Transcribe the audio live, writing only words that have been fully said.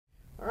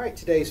right,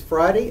 today's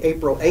Friday,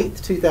 April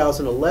 8th,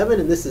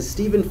 2011, and this is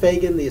Stephen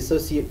Fagan, the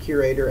Associate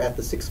Curator at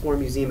the Sixth Floor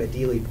Museum at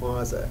Dealey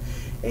Plaza.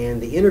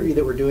 And the interview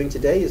that we're doing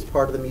today is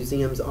part of the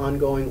museum's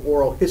ongoing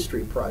oral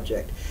history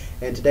project.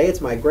 And today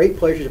it's my great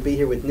pleasure to be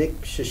here with Nick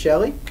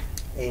Shisheli,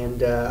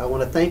 and I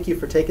want to thank you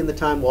for taking the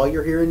time while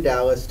you're here in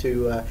Dallas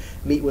to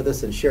meet with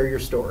us and share your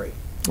story.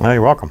 Oh,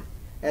 you're welcome.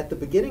 At the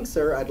beginning,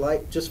 sir, I'd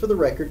like, just for the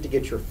record, to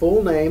get your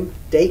full name,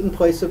 date and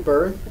place of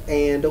birth,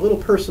 and a little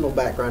personal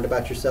background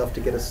about yourself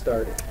to get us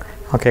started.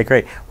 Okay,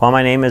 great. Well,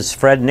 my name is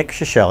Fred Nick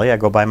Shisheli. I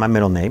go by my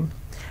middle name.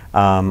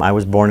 I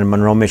was born in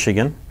Monroe,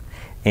 Michigan,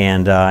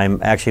 and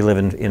I'm actually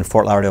living in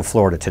Fort Lauderdale,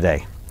 Florida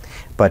today.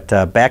 But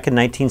back in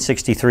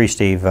 1963,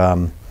 Steve,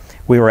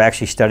 we were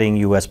actually studying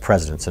U.S.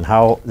 presidents, and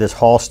how this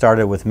all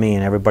started with me,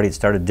 and everybody that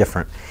started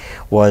different,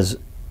 was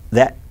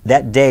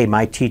that day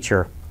my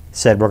teacher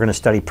said, we're going to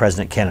study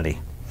President Kennedy.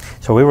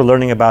 So we were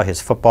learning about his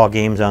football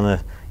games on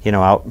the,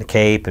 out in the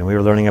Cape, and we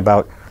were learning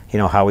about,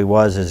 how he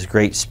was, his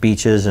great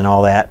speeches and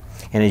all that,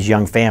 and his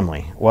young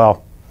family.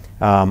 Well,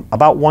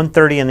 about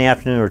 1:30 in the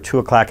afternoon or 2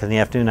 o'clock in the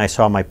afternoon, I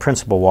saw my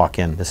principal walk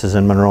in. This is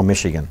in Monroe,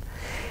 Michigan.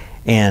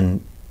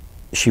 And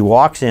she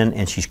walks in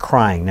and she's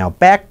crying. Now,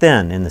 back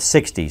then in the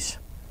 60s,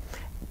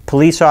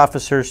 police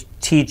officers,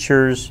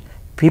 teachers,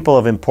 people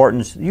of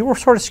importance, you were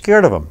sort of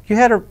scared of them. You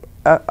had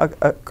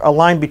a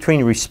line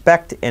between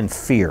respect and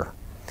fear.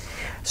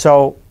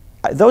 So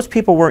those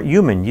people weren't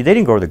human. They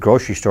didn't go to the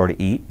grocery store to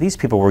eat. These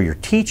people were your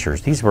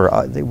teachers. These were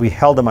we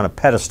held them on a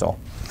pedestal.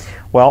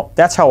 Well,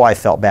 that's how I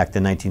felt back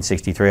in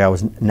 1963. I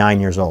was 9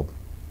 years old.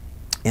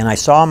 And I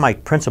saw my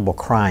principal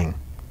crying.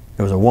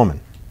 It was a woman.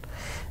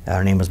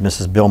 Her name was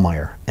Mrs.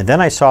 Billmeyer. And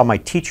then I saw my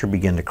teacher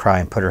begin to cry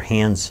and put her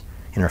hands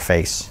in her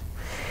face.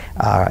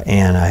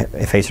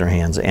 Face in her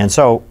hands. And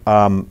so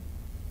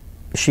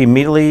she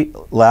immediately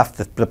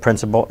left, the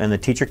principal, and the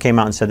teacher came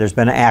out and said, there's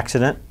been an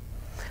accident.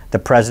 The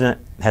president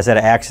has had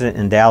an accident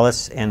in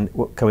Dallas, and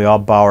can we all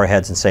bow our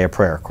heads and say a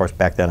prayer? Of course,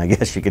 back then, I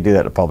guess you could do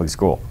that at a public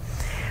school.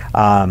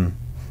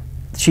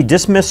 She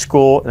dismissed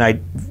school, and I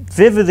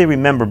vividly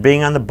remember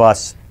being on the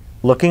bus,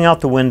 looking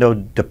out the window,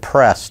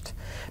 depressed,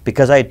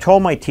 because I had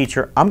told my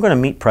teacher, I'm going to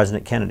meet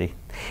President Kennedy.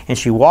 And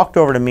she walked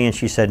over to me and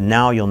she said,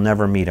 now you'll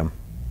never meet him.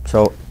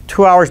 So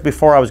 2 hours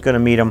before I was going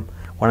to meet him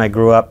when I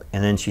grew up,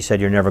 and then she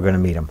said, you're never going to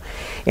meet him.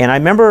 And I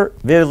remember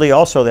vividly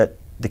also that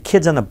the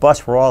kids on the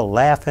bus were all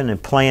laughing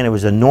and playing. It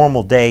was a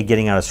normal day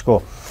getting out of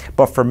school.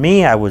 But for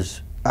me, I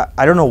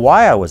don't know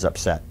why I was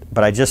upset,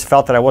 but I just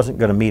felt that I wasn't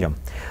going to meet him.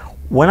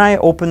 When I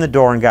opened the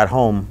door and got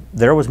home,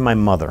 there was my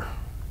mother.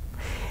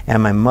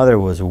 And my mother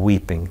was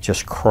weeping,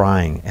 just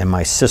crying. And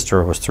my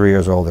sister was 3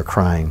 years older,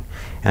 crying.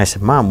 And I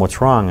said, Mom,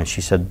 what's wrong? And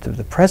she said,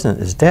 the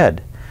president is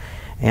dead.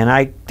 And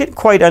I didn't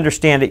quite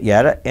understand it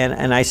yet.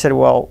 And I said,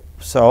 well,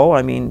 so,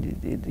 I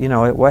mean,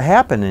 what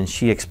happened? And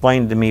she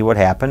explained to me what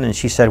happened. And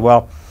she said,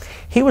 well,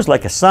 he was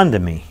like a son to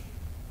me.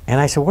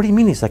 And I said, what do you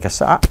mean he's like a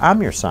son?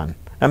 I'm your son.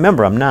 Now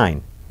remember, I'm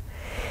 9.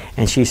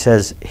 And she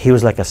says, he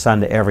was like a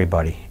son to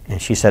everybody.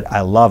 And she said,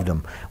 I loved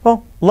him.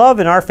 Well, love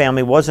in our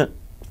family wasn't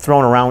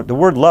thrown around. The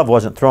word love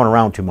wasn't thrown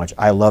around too much.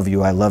 I love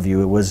you, I love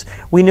you. It was,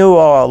 we knew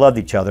all loved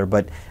each other,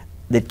 but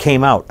it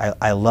came out,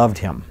 I loved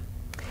him.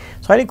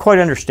 So I didn't quite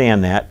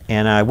understand that.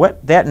 And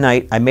that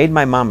night, I made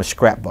my mom a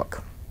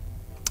scrapbook.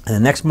 And the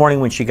next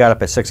morning when she got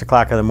up at 6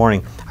 o'clock in the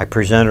morning, I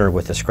presented her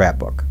with the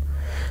scrapbook.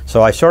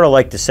 So I sort of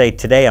like to say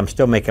today I'm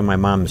still making my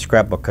mom a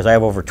scrapbook because I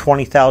have over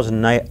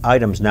 20,000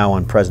 items now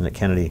on President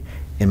Kennedy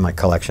in my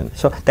collection.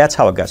 So that's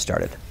how it got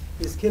started.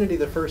 Is Kennedy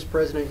the first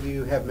president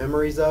you have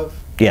memories of?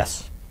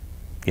 Yes.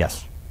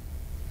 Yes.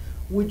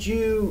 Would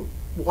you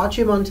watch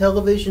him on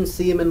television,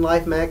 see him in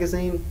Life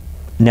magazine?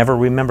 Never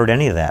remembered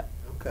any of that.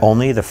 Okay.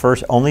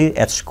 Only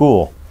at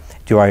school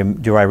do I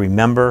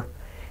remember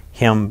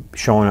him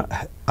showing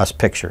us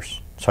pictures.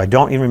 So I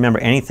don't even remember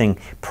anything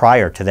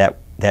prior to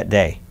that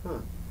day. Huh.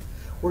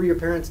 Were your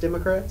parents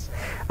Democrats?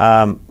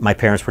 My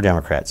parents were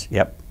Democrats,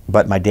 yep.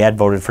 But my dad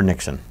voted for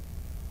Nixon.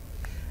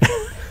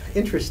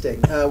 Interesting.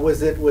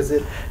 Was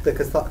it the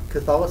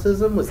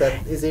Catholicism? Was that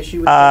his issue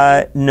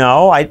with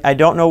no, I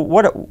don't know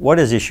what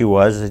his issue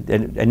was.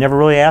 I never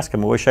really asked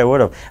him. I wish I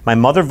would have. My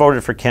mother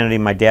voted for Kennedy.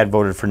 My dad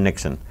voted for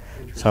Nixon.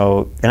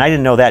 So, and I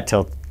didn't know that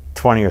till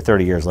 20 or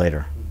 30 years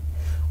later.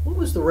 What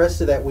was the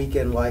rest of that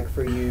weekend like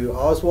for you?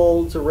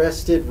 Oswald's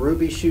arrested,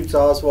 Ruby shoots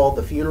Oswald,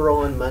 the funeral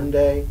on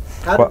Monday.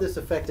 How did this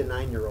affect a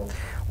 9-year-old?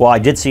 Well, I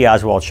did see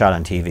Oswald shot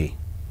on TV,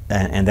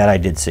 and that I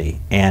did see.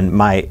 And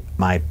my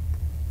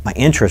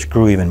interest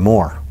grew even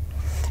more.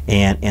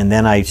 And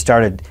then I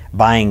started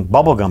buying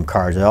bubblegum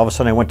cards. And all of a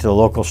sudden I went to the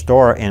local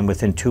store, and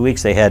within 2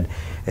 weeks they had,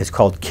 it's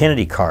called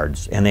Kennedy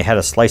cards, and they had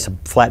a slice of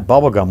flat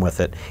bubblegum with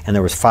it, and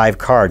there was 5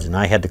 cards, and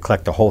I had to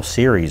collect a whole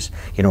series,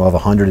 of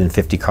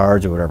 150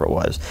 cards or whatever it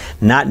was.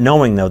 Not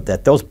knowing though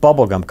that those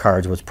bubblegum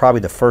cards was probably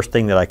the first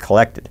thing that I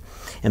collected.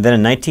 And then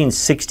in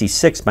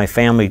 1966 my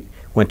family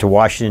went to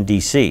Washington,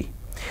 D.C.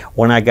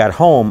 When I got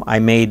home,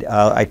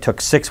 I took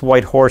 6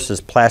 white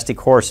horses, plastic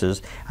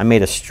horses. I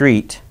made a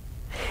street,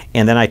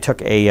 and then I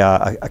took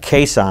a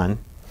caisson,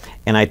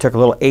 and I took a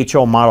little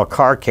HO model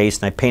car case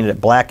and I painted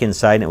it black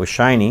inside and it was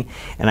shiny,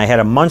 and I had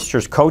a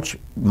Munster's coach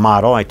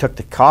model. I took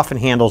the coffin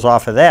handles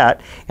off of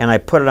that and I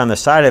put it on the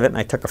side of it, and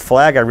I took a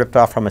flag I ripped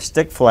off from a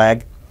stick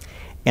flag,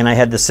 and I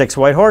had the 6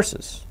 white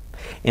horses.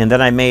 And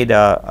then I made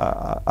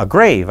a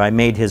grave. I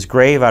made his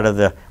grave out of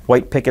the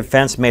white picket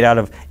fence made out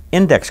of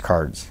index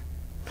cards.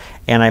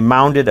 And I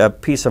mounted a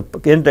piece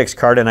of index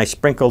card and I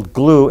sprinkled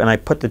glue, and I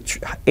put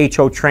the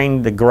HO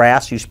train, the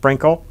grass you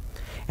sprinkle,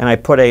 and I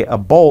put a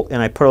bolt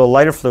and I put a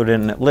lighter fluid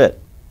in and it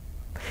lit.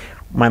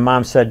 My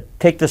mom said,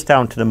 take this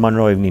down to the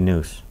Monroe Evening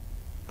News.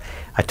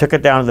 I took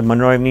it down to the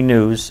Monroe Evening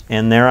News,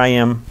 and there I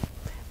am,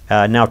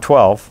 now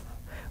 12,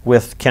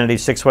 with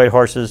Kennedy's 6 white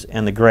horses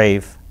and the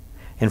grave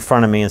in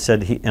front of me, and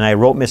said, and I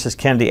wrote Mrs.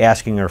 Kennedy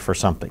asking her for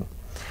something.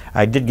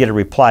 I did get a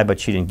reply, but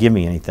she didn't give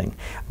me anything.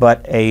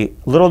 But a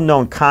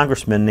little-known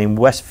congressman named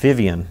Wes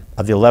Vivian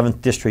of the 11th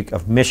District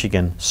of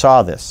Michigan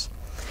saw this.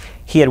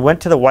 He had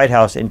went to the White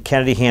House, and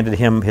Kennedy handed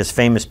him his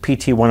famous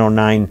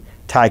PT-109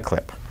 tie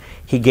clip.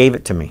 He gave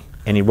it to me,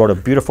 and he wrote a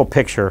beautiful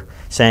picture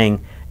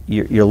saying,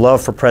 your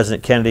love for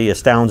President Kennedy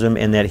astounds him,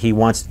 and that he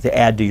wants to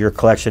add to your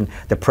collection.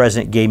 The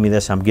President gave me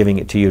this, I'm giving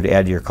it to you to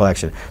add to your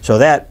collection. So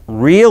that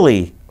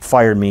really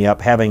fired me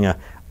up, having a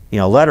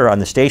letter on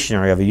the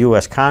stationery of a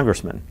U.S.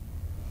 congressman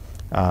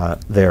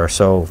there.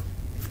 So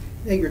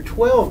now you're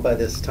 12 by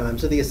this time,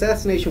 so the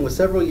assassination was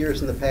several years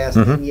in the past,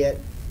 and yet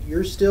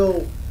you're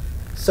still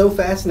so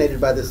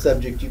fascinated by this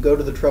subject, you go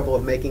to the trouble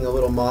of making a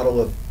little model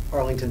of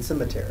Arlington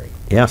Cemetery.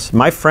 Yes,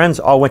 my friends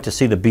all went to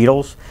see the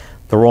Beatles,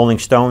 the Rolling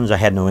Stones. I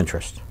had no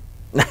interest.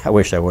 I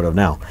wish I would have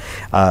now.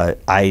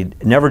 I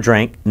never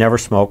drank, never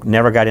smoked,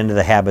 never got into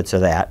the habits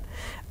of that.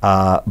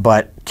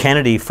 But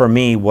Kennedy, for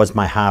me, was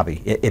my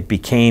hobby. It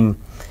became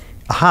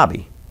a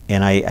hobby,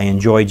 and I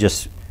enjoyed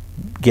just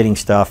getting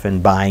stuff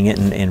and buying it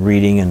and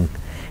reading. And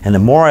the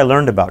more I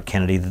learned about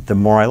Kennedy, the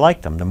more I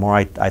liked him. The more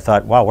I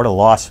thought, wow, what a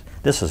loss.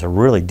 This is a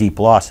really deep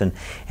loss, and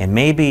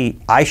maybe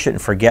I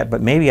shouldn't forget,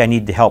 but maybe I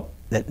need to help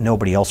that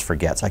nobody else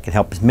forgets. I can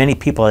help as many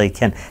people as I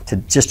can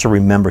just to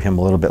remember him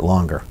a little bit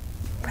longer.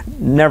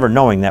 Never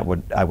knowing that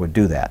I would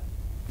do that.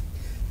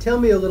 Tell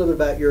me a little bit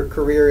about your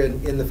career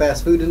in the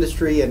fast food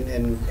industry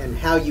and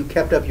how you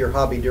kept up your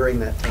hobby during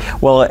that time.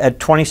 Well, at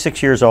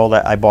 26 years old,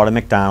 I bought a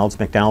McDonald's.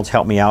 McDonald's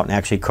helped me out and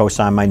actually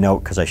co-signed my note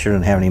because I sure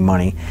didn't have any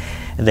money.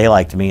 They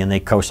liked me, and they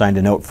co-signed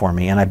a note for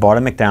me. And I bought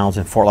a McDonald's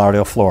in Fort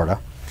Lauderdale, Florida.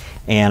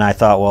 And I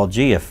thought, well,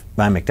 gee, if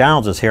my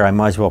McDonald's is here, I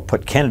might as well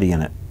put Kennedy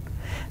in it.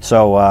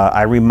 So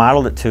I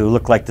remodeled it to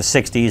look like the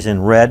 60s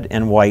in red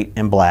and white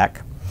and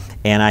black.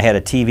 And I had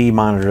a TV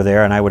monitor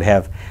there, and I would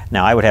have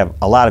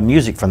a lot of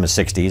music from the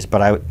 60s,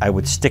 but I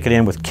would stick it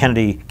in with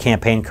Kennedy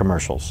campaign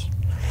commercials.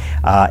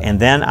 And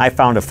then I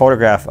found a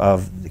photograph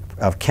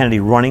of Kennedy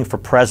running for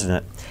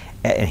president,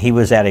 and he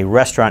was at a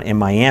restaurant in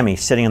Miami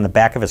sitting in the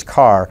back of his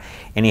car,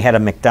 and he had a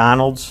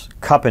McDonald's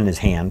cup in his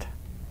hand,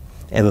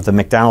 and with the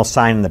McDonald's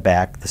sign in the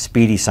back, the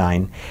Speedy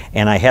sign,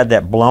 and I had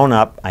that blown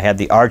up. I had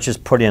the arches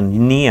put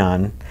in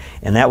neon,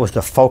 and that was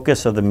the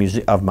focus of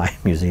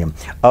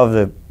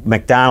the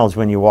McDonald's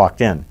when you walked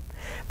in,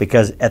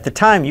 because at the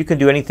time you could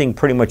do anything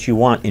pretty much you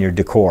want in your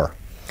decor.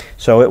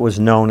 So it was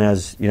known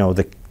as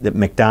the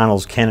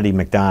McDonald's, Kennedy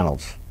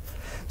McDonald's.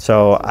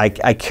 So I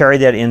carried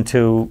that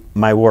into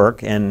my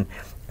work, and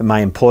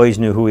my employees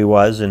knew who he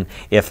was. And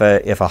if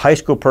a high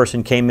school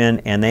person came in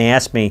and they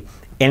asked me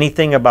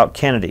anything about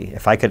Kennedy,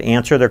 if I could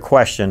answer their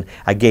question,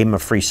 I gave them a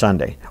free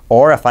sundae.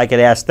 Or if I could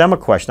ask them a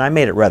question, I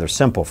made it rather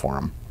simple for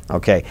them.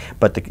 Okay,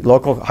 but the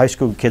local high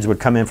school kids would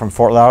come in from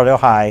Fort Lauderdale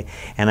High,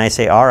 and I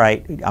say, all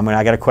right,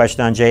 I got a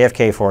question on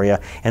JFK for you.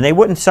 And they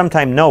wouldn't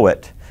sometime know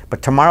it,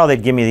 but tomorrow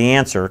they'd give me the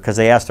answer because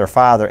they asked their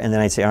father, and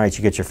then I'd say, all right,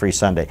 you get your free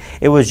sundae.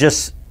 It was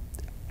just,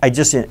 I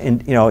just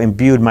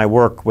imbued my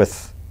work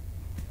with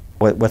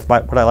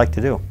what I like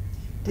to do.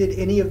 Did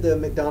any of the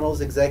McDonald's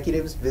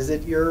executives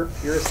visit your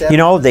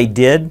establishment? They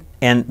did,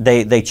 and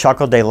they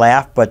chuckled, they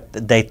laughed, but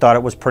they thought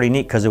it was pretty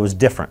neat because it was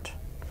different.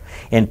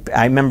 And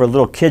I remember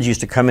little kids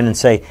used to come in and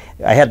say,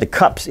 I had the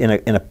cups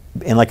in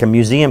like a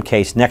museum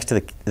case next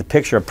to the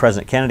picture of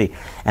President Kennedy,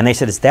 and they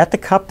said, is that the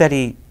cup that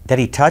he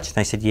touched? And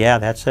I said, yeah,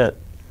 that's it.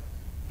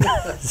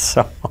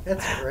 So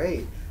that's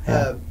great.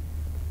 Yeah.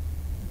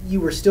 You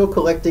were still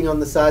collecting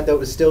on the side, though it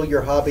was still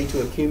your hobby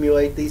to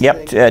accumulate these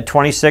things? Yep, at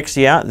 26,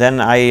 yeah.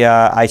 Then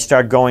I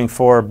started going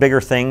for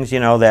bigger things,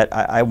 that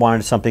I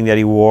wanted something that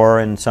he wore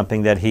and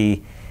something that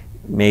he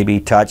maybe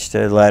touched,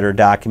 letter,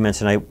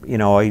 documents, and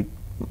I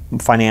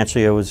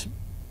financially I was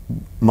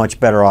much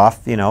better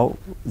off,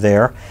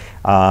 there.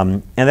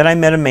 And then I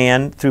met a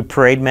man through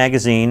Parade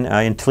magazine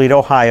in Toledo,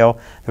 Ohio.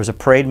 There was a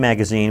Parade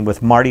magazine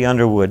with Marty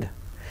Underwood,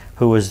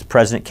 who was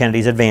President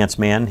Kennedy's advance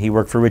man. He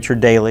worked for Richard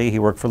Daley. He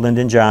worked for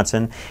Lyndon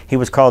Johnson. He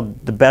was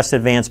called the best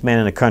advance man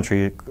in the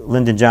country.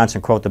 Lyndon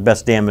Johnson, quote, the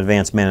best damn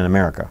advance man in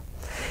America.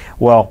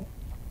 Well,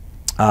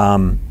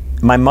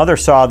 my mother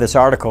saw this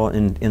article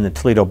in the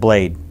Toledo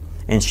Blade,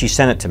 and she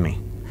sent it to me.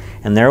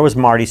 And there was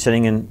Marty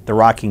sitting in the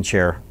rocking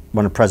chair,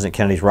 one of President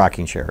Kennedy's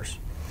rocking chairs.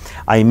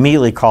 I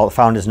immediately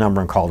found his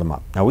number and called him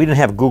up. Now, we didn't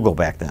have Google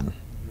back then.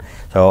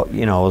 So,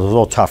 you know, it was a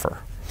little tougher.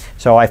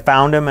 So I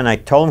found him and I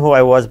told him who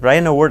I was, but I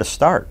didn't know where to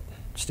start,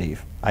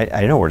 Steve. I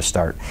didn't know where to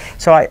start.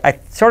 So I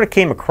sort of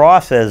came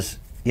across as,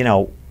 you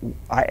know,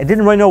 I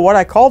didn't really know what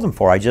I called him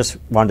for. I just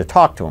wanted to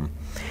talk to him.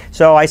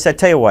 So I said,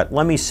 tell you what,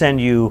 let me send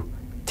you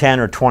 10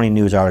 or 20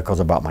 news articles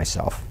about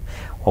myself.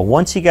 Well,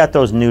 once he got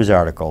those news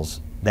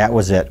articles, that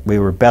was it. We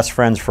were best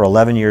friends for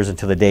 11 years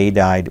until the day he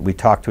died. We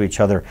talked to each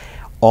other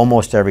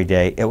almost every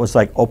day. It was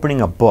like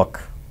opening a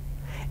book,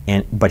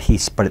 but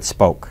it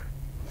spoke.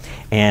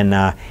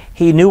 And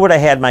he knew what I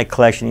had in my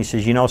collection. He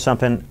says, you know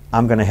something,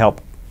 I'm going to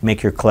help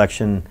make your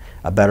collection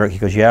better. He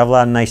goes, you have a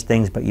lot of nice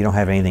things, but you don't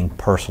have anything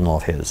personal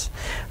of his.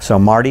 So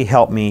Marty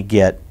helped me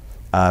get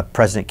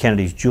President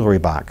Kennedy's jewelry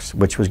box,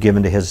 which was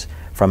given to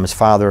from his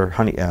father,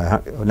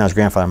 not his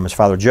grandfather, his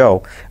father Joe,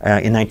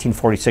 in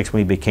 1946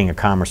 when he became a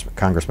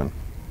congressman.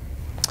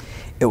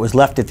 It was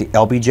left at the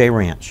LBJ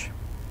Ranch.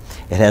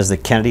 It has the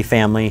Kennedy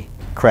family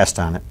crest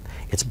on it.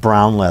 It's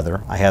brown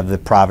leather. I have the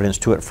provenance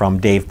to it from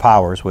Dave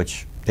Powers,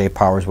 which Dave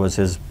Powers was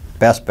his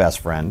best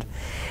friend.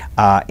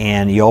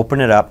 And you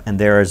open it up, and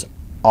there's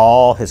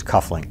all his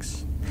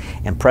cufflinks.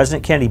 And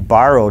President Kennedy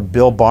borrowed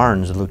Bill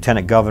Barnes, the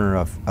lieutenant governor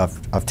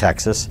of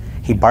Texas.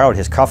 He borrowed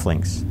his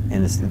cufflinks,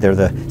 and they're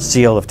the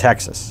seal of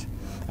Texas.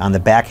 On the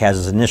back has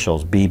his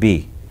initials,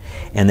 BB,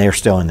 and they're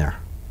still in there.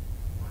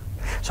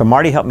 So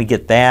Marty helped me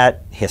get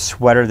that. His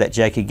sweater that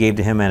Jackie gave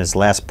to him at his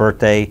last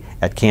birthday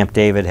at Camp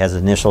David has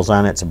initials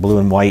on it. It's a blue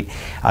and white.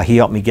 He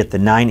helped me get the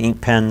 9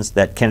 ink pens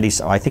that Kennedy,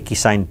 I think he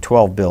signed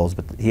 12 bills,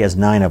 but he has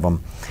 9 of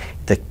them.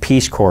 The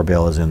Peace Corps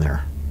bill is in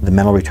there, the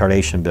mental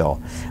retardation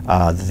bill,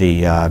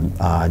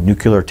 the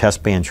nuclear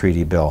test ban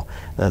treaty bill,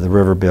 the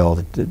river bill,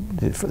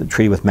 the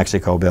treaty with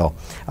Mexico bill.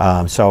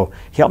 So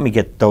he helped me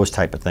get those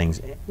type of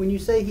things. When you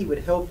say he would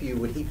help you,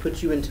 would he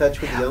put you in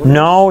touch with the owners?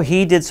 No,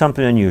 he did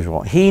something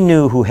unusual. He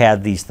knew who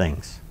had these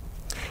things.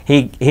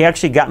 He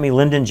actually got me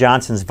Lyndon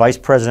Johnson's vice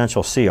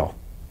presidential seal,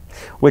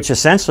 which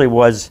essentially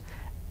was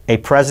a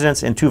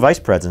president's and 2 vice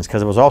presidents,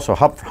 because it was also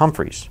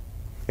Humphrey's.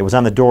 It was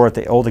on the door at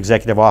the old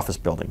executive office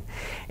building.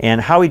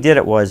 And how he did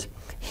it was,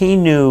 he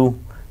knew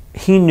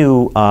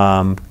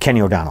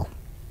Kenny O'Donnell,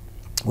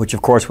 which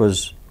of course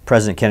was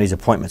President Kennedy's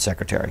appointment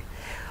secretary.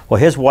 Well,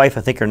 his wife,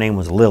 I think her name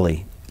was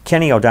Lily.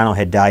 Kenny O'Donnell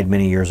had died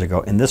many years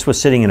ago, and this was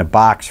sitting in a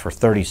box for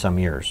 30-some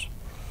years.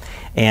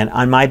 And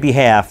on my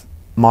behalf,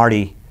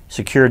 Marty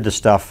secured the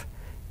stuff.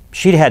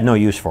 She'd had no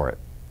use for it.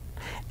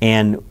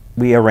 And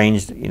we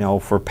arranged, you know,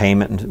 for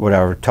payment and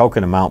whatever,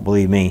 token amount,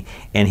 believe me,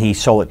 and he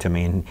sold it to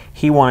me. And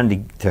he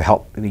wanted to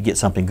help me get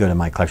something good in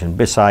my collection,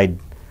 beside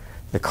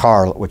the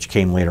car, which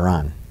came later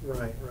on.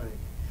 Right,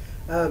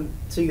 right.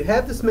 So you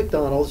have this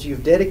McDonald's.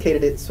 You've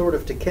dedicated it sort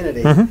of to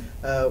Kennedy.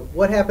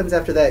 What happens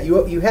after that?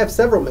 You have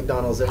several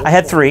McDonald's. I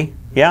had 3.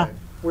 Yeah.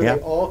 Were they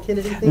all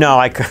Kennedy themed? No,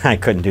 I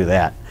couldn't do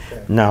that.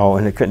 Okay. No,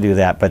 and I couldn't do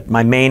that. But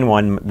my main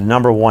one, the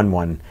number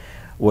one,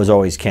 was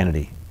always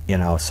Kennedy. You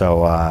know,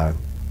 so.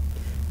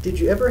 Did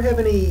you ever have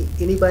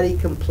anybody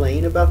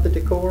complain about the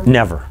decor?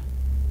 Never.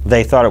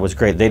 They thought it was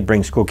great. They'd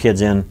bring school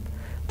kids in.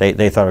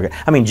 They thought it was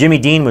great. I mean, Jimmy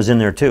Dean was in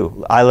there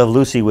too. I Love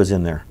Lucy was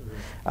in there.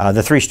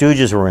 The Three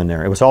Stooges were in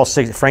there. It was all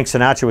Frank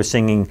Sinatra was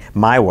singing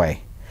My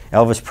Way.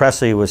 Elvis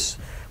Presley was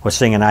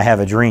singing I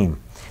Have a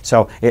Dream.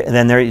 So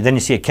then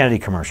you see a Kennedy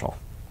commercial.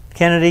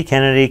 Kennedy,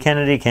 Kennedy,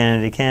 Kennedy,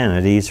 Kennedy,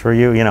 Kennedy's for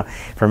you, you know,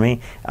 for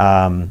me.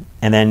 And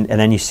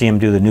then you see him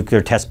do the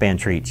nuclear test ban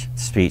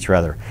speech,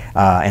 rather.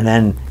 And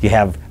then you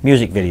have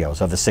music videos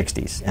of the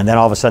 '60s. And then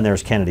all of a sudden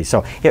there's Kennedy.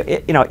 So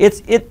you know,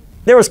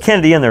 there was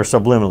Kennedy in there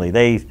subliminally.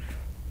 They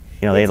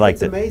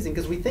liked it. It's amazing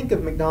because we think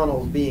of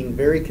McDonald's being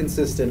very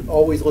consistent,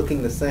 always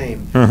looking the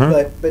same.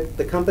 But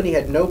the company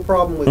had no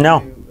problem with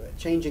you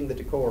changing the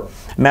decor.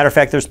 Matter of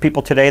fact, there's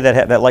people today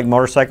that like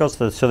motorcycles,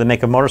 so they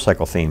make a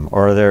motorcycle theme,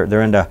 or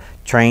they're into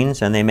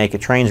trains and they make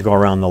trains go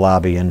around the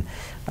lobby, and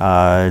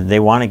they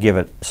want to give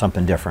it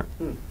something different.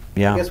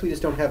 Yeah. I guess we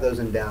just don't have those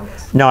in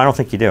Dallas. No, I don't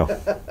think you do.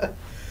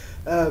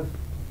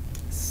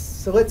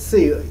 So let's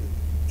see.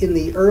 In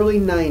the early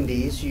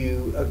 '90s,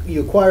 you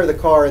acquire the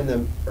car in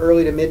the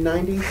early to mid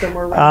 '90s,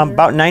 somewhere around there?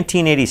 About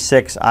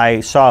 1986, I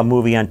saw a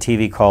movie on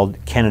TV called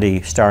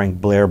Kennedy, starring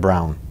Blair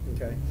Brown.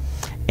 Okay.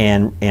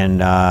 And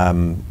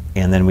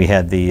then we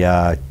had the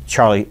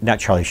not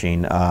Charlie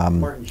Sheen.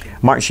 Martin Sheen.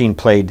 Martin Sheen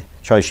played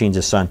Charlie Sheen's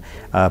his son,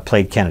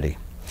 played Kennedy,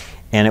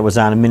 and it was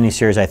on a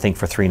miniseries, I think,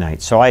 for 3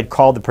 nights. So I had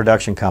called the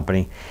production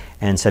company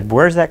and said,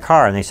 "Where's that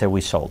car?" And they said,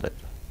 "We sold it."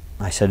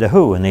 I said, "To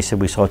who?" And they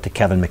said, "We sold it to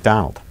Kevin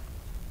McDonald."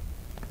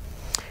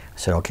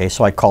 I said, okay.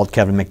 So I called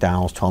Kevin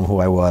McDonald, told him who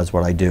I was,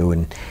 what I do,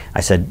 and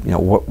I said, you know,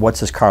 what's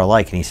this car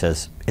like? And he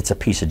says, it's a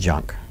piece of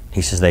junk.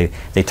 He says they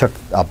took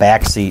a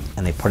back seat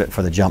and they put it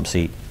for the jump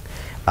seat.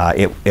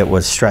 It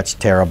was stretched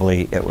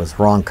terribly. It was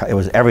wrong.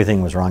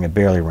 Everything was wrong. It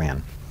barely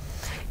ran.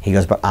 He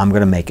goes, but I'm going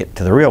to make it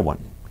to the real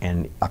one.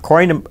 And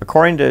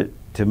according to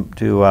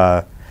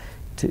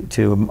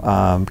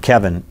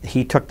Kevin,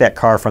 he took that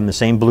car from the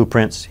same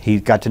blueprints. He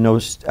got to know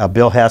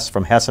Bill Hess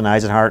from Hess and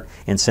Eisenhart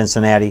in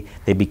Cincinnati.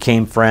 They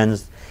became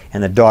friends.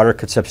 and the daughter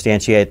could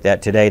substantiate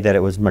that today, that it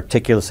was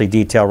meticulously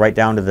detailed right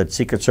down to the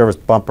Secret Service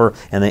bumper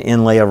and the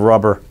inlay of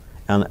rubber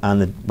on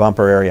the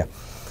bumper area.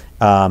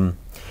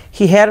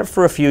 He had it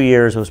for a few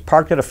years. It was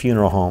parked at a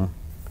funeral home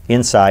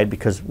inside,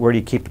 because where do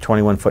you keep a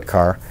 21-foot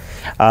car?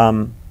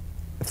 From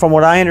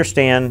what I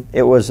understand,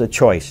 it was a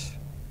choice.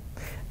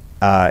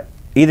 Either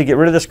get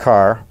rid of this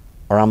car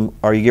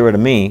or you get rid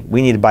of me.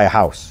 We need to buy a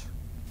house.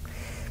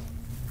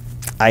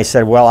 I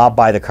said, well, I'll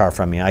buy the car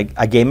from you. I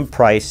gave him a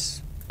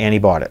price, and he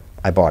bought it.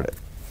 I bought it.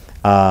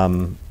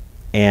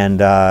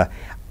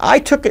 I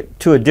took it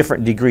to a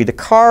different degree. The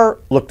car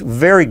looked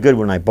very good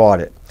when I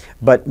bought it,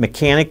 but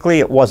mechanically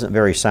it wasn't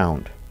very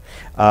sound.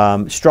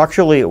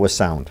 Structurally it was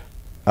sound.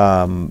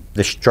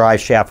 The drive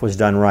shaft was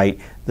done right.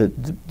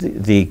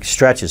 The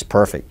stretch is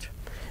perfect.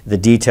 The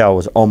detail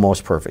was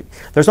almost perfect.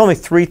 There's only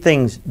 3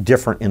 things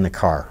different in the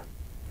car.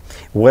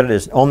 What it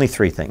is, only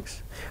 3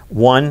 things.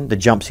 1, the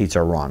jump seats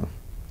are wrong.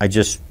 I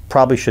just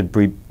probably should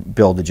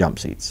rebuild the jump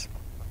seats.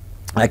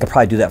 I could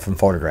probably do that from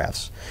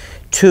photographs.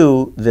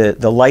 2,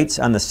 the lights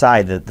on the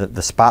side,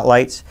 the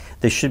spotlights,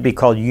 they should be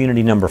called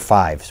Unity number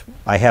 5s.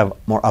 I have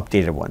more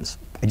updated ones.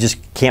 I just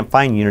can't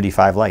find Unity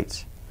 5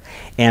 lights.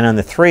 And on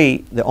the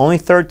 3, the only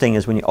third thing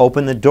is when you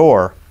open the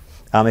door,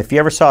 if you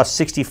ever saw a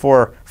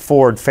 64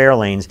 Ford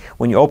Fairlanes,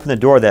 when you open the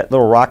door, that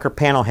little rocker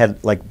panel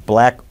had like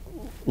black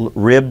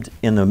ribbed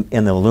in the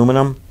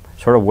aluminum,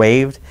 sort of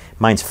waved.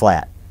 Mine's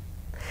flat.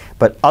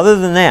 But other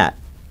than that,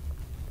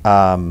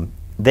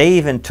 they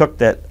even took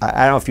that,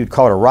 I don't know if you'd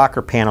call it a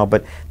rocker panel,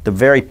 but the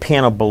very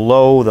panel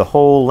below the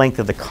whole length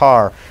of the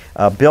car,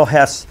 Bill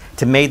Hess,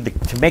 to make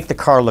the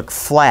car look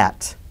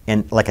flat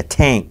and like a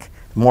tank,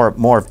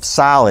 more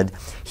solid,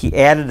 he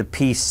added a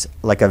piece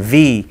like a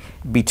V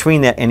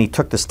between that, and he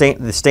took the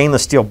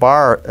stainless steel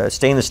bar,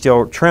 stainless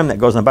steel trim that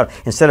goes on the bottom.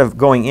 Instead of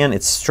going in,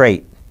 it's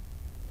straight.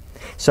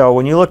 So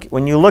when you look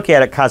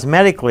at it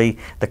cosmetically,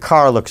 the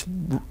car looks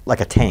like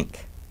a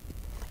tank.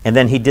 And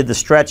then he did the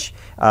stretch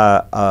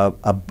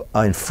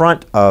in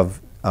front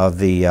of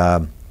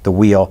the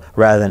wheel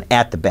rather than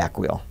at the back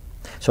wheel.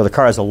 So the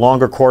car has a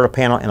longer quarter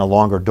panel and a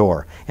longer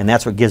door, and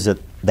that's what gives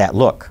it that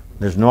look.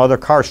 There's no other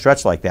car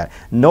stretched like that.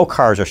 No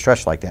cars are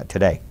stretched like that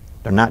today.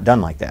 They're not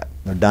done like that.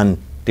 They're done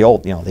the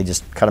old, they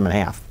just cut them in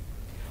half.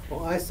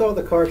 Well, I saw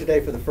the car today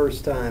for the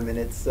first time, and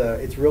it's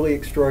really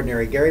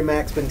extraordinary. Gary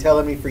Mack's been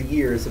telling me for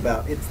years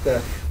about it's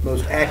the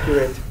most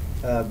accurate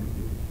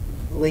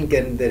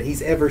Lincoln that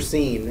he's ever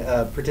seen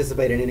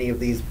participate in any of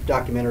these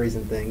documentaries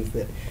and things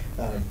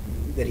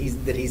that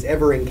he's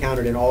ever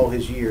encountered in all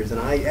his years, and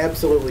I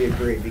absolutely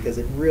agree, because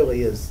it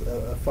really is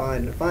a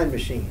fine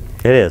machine.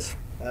 It is.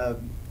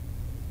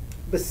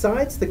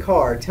 Besides the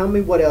car, tell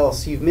me what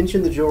else. You've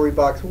mentioned the jewelry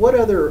box. What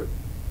other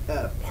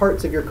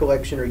parts of your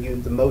collection are you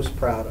the most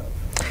proud of?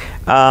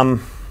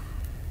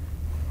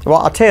 Well,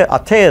 I'll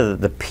tell you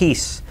the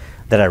piece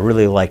that I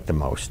really like the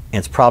most, and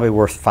it's probably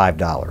worth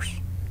 $5.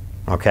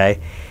 Okay,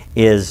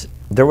 is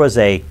there was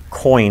a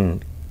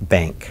coin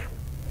bank,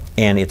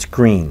 and it's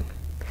green,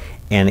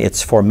 and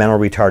it's for mental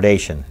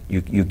retardation.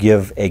 You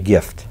give a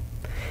gift.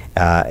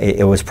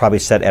 It was probably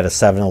set at a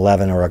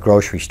 7-Eleven or a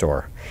grocery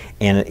store,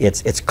 and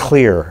it's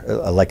clear,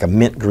 like a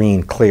mint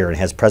green clear. It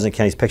has President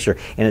Kennedy's picture,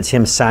 and it's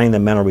him signing the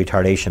mental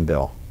retardation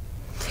bill.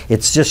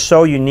 It's just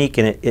so unique,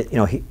 and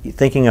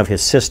thinking of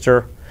his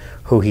sister,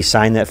 who he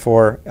signed that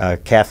for,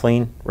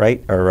 Kathleen,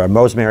 right, or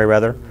Rosemary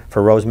rather,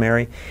 for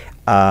Rosemary,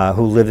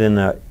 who lived in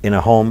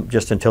a home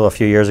just until a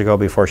few years ago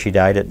before she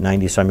died at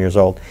 90-some years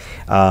old.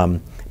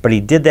 But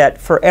he did that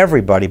for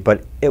everybody,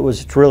 but it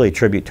was really a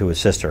tribute to his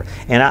sister.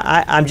 And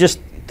I'm just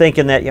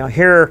thinking that,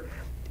 here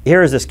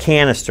is this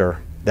canister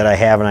that I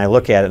have, and I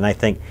look at it and I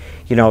think,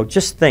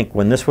 just think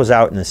when this was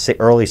out in the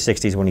early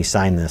 '60s when he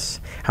signed this,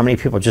 how many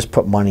people just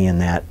put money in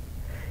that?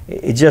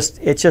 It's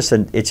just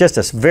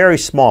a very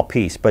small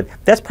piece, but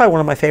that's probably one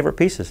of my favorite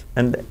pieces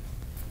and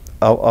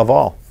of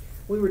all.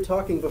 We were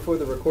talking before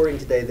the recording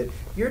today that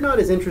you're not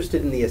as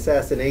interested in the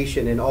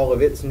assassination and all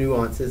of its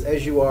nuances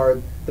as you are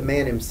the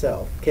man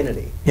himself,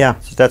 Kennedy. Yeah,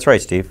 that's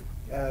right, Steve.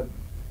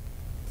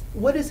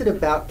 What is it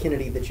about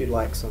Kennedy that you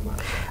like so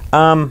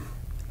much?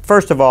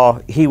 First of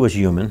all, he was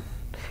human,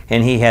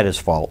 and he had his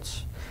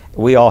faults.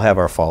 We all have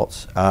our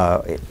faults.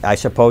 I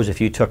suppose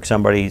if you took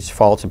somebody's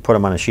faults and put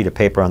them on a sheet of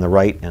paper on the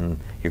right and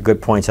your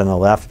good points on the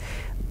left,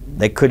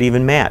 they could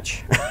even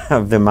match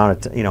the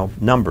amount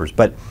of numbers.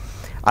 But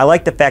I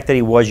like the fact that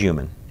he was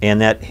human, and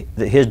that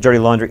his dirty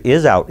laundry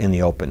is out in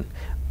the open,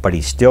 but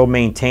he still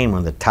maintained one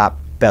of the top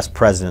best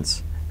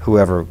presidents who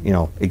ever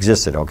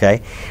existed.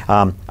 Okay,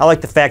 I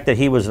like the fact that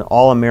he was an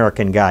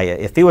all-American guy.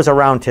 If he was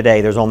around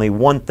today, there's only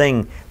one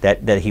thing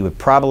that he would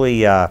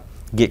probably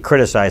get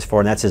criticized for,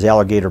 and that's his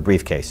alligator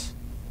briefcase.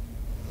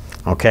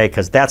 Okay,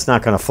 because that's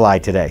not going to fly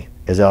today,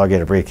 his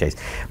alligator briefcase.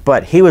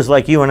 But he was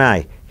like you and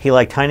I. He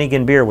liked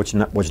Heineken beer, which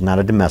was not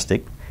a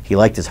domestic. He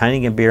liked his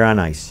Heineken beer on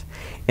ice.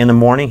 In the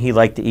morning, he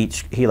liked to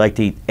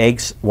eat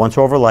eggs once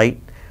over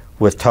light,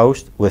 with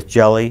toast, with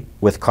jelly,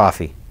 with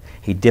coffee.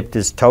 He dipped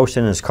his toast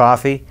in his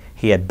coffee.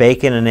 He had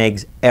bacon and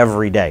eggs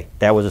every day.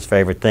 That was his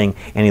favorite thing,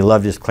 and he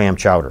loved his clam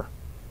chowder.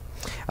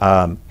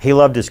 He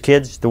loved his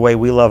kids the way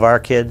we love our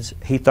kids.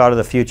 He thought of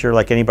the future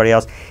like anybody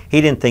else.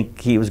 He didn't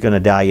think he was going to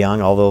die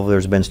young, although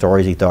there's been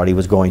stories he thought he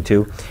was going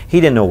to. He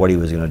didn't know what he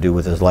was going to do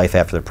with his life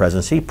after the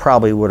presidency. He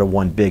probably would have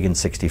won big in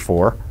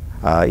 '64.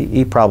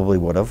 He probably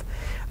would have.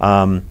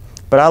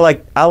 But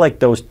I like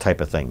those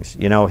type of things.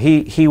 You know,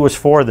 he was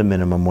for the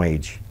minimum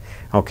wage.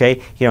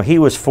 Okay, you know, he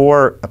was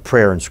for a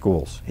prayer in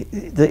schools.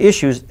 The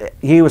issues,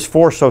 he was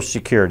for Social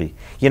Security.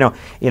 You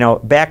know,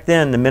 back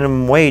then the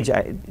minimum wage,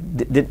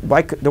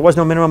 there was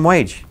no minimum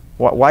wage.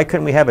 Why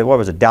couldn't we have it? What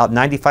was it?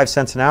 95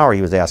 cents an hour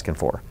he was asking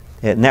for,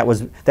 and that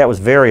was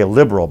very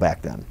liberal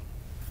back then.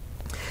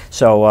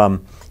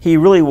 So he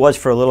really was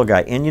for a little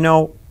guy. And you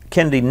know,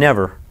 Kennedy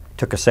never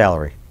took a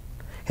salary.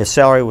 His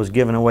salary was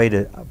given away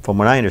to, from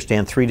what I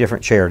understand, 3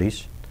 different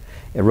charities.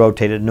 It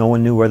rotated. No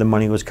one knew where the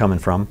money was coming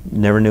from.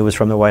 Never knew it was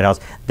from the White House.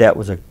 That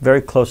was a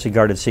very closely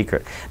guarded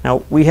secret.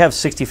 Now, we have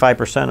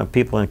 65% of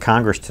people in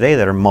Congress today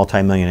that are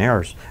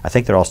multimillionaires. I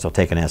think they're all still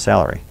taking that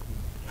salary.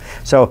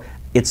 So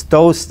it's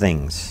those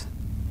things,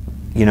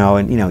 you know,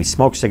 and you know, he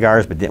smoked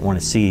cigars but didn't want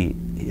to see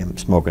him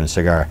smoking a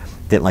cigar.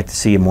 Didn't like to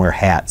see him wear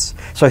hats.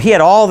 So he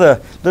had all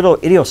the little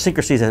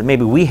idiosyncrasies that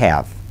maybe we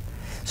have.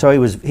 So he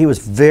was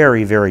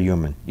very, very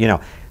human, you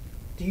know.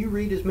 Do you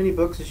read as many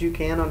books as you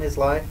can on his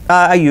life?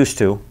 I used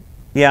to.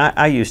 Yeah,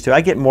 I used to. I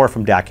get more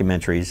from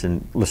documentaries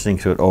and listening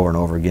to it over and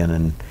over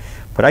again.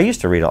 But I used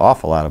to read an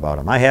awful lot about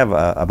him. I have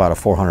about a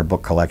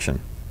 400-book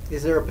collection.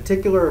 Is there a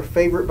particular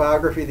favorite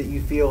biography that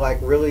you feel like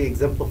really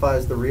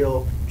exemplifies the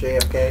real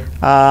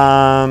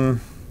JFK?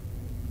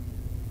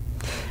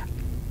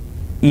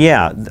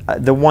 Yeah,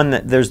 the one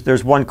that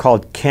there's one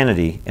called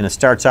Kennedy, and it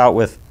starts out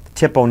with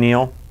Tip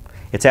O'Neill.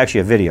 It's actually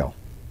a video,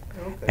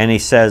 okay. And he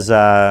says,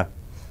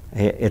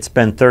 "It's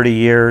been 30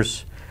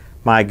 years."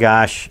 My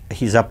gosh,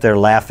 he's up there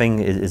laughing.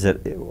 Is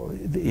it,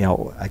 you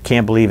know, I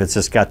can't believe it's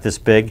just got this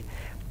big.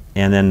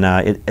 And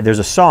then there's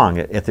a song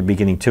at the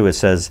beginning too. It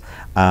says,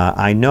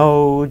 I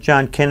know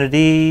John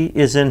Kennedy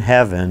is in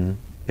heaven.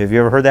 Have you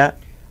ever heard that?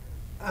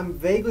 I'm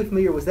vaguely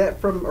familiar. Was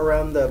that from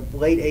around the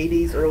late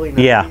 80s, early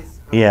 90s? Yeah,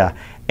 yeah.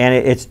 And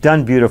it's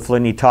done beautifully.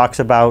 And he talks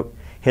about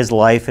his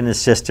life and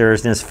his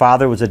sisters. And his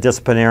father was a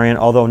disciplinarian,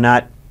 although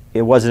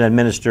it wasn't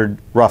administered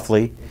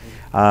roughly.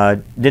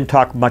 Didn't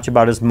talk much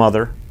about his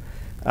mother.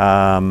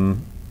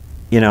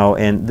 You know,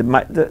 and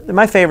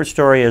my favorite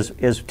story is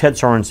Ted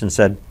Sorensen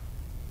said,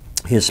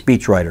 his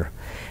speechwriter,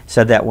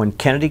 said that when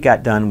Kennedy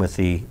got done with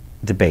the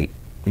debate,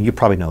 and you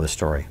probably know this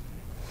story,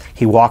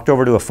 he walked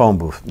over to a phone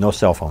booth, no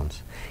cell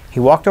phones. He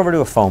walked over to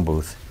a phone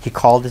booth, he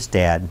called his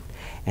dad,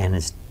 and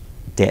his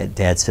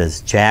dad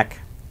says, Jack,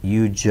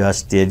 you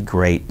just did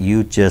great.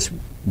 You just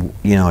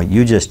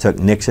took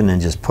Nixon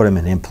and just put him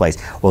in place.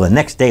 Well, the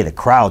next day the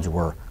crowds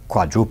were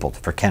quadrupled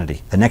for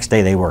Kennedy. The next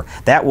day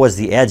that was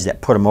the edge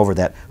that put him over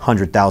that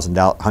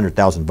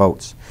 100,000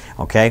 votes.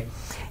 Okay?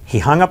 He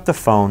hung up the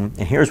phone,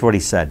 and here's what he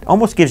said.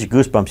 Almost gives you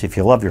goosebumps if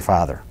you love your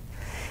father.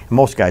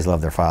 Most guys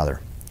love their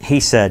father. He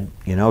said,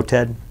 you know,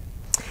 Ted,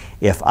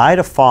 if I'd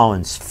have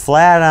fallen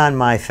flat on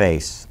my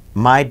face,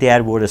 my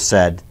dad would have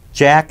said,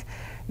 Jack,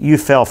 you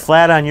fell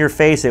flat on your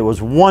face. It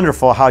was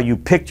wonderful how you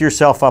picked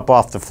yourself up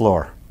off the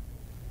floor.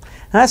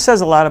 Now, that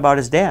says a lot about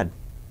his dad.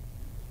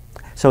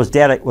 So his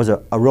dad was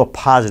a real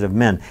positive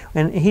man.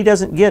 And he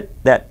doesn't get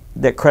that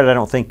credit, I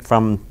don't think,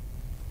 from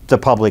the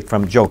public,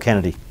 from Joe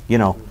Kennedy, you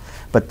know.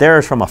 But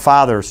there's from a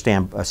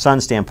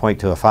son standpoint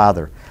to a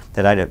father,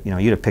 that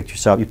you'd have picked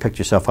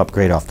yourself up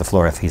great off the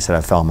floor if he said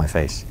I fell on my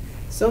face.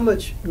 So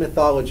much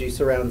mythology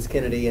surrounds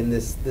Kennedy and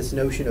this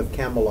notion of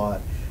Camelot.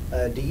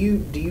 Do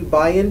you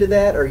buy into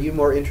that, or are you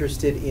more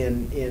interested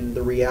in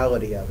the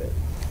reality of it?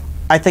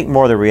 I think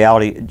more the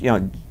reality. You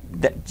know,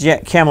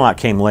 Camelot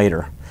came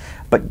later,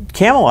 but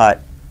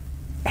Camelot,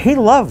 he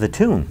loved the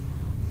tune,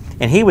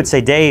 and he would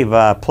say, Dave,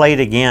 play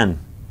it again.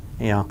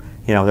 You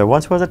know, there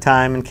once was a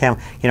time in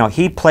Camelot. You know,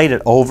 he played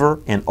it over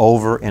and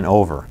over and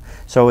over.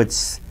 So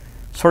it's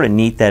sort of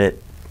neat that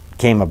it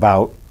came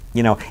about.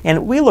 You know,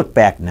 and we look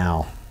back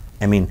now.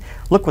 I mean,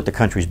 look what the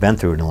country's been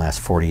through in the last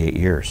 48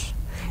 years.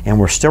 And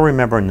we're still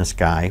remembering this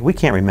guy. We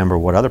can't remember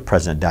what other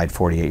president died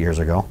 48 years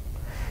ago.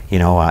 You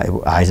know,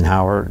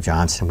 Eisenhower,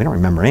 Johnson, we don't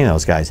remember any of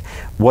those guys.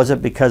 Was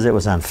it because it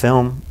was on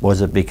film?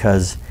 Was it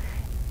because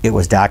it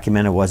was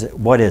documented?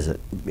 What is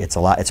it? It's a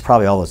lot. It's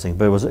probably all those things,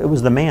 but it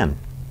was the man.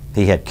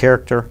 He had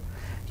character,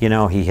 you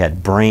know, he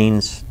had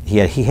brains, he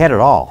had it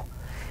all.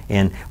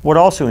 And what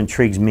also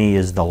intrigues me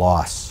is the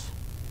loss.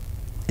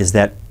 Is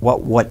that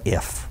what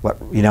if?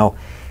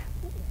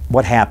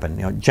 What happened?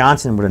 You know,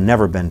 Johnson would have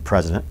never been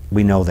president.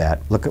 We know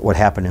that. Look at what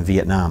happened in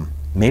Vietnam.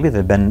 Maybe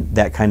there'd been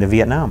that kind of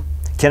Vietnam.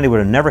 Kennedy would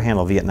have never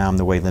handled Vietnam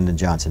the way Lyndon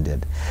Johnson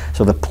did.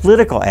 So the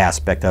political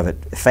aspect of it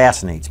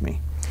fascinates me.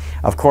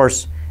 Of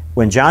course,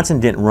 when Johnson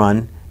didn't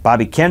run,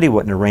 Bobby Kennedy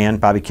wouldn't have ran,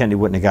 Bobby Kennedy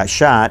wouldn't have got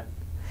shot,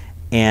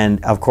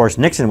 and of course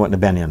Nixon wouldn't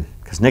have been in,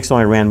 because Nixon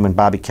only ran when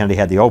Bobby Kennedy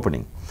had the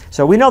opening.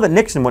 So we know that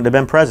Nixon wouldn't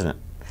have been president.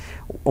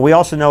 We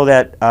also know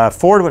that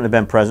Ford wouldn't have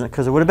been president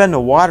because there would have been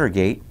no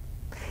Watergate,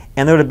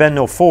 and there would have been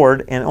no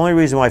Ford, and the only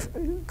reason why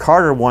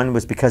Carter won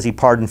was because he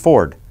pardoned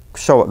Ford.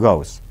 So it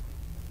goes.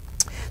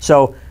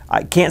 So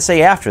I can't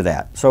say after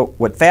that. So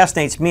what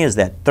fascinates me is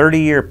that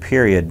 30-year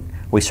period,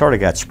 we sort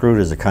of got screwed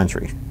as a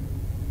country.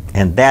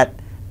 And that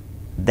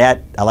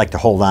I like to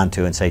hold on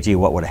to and say, gee,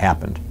 what would have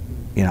happened?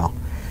 You know.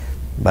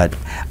 But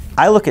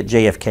I look at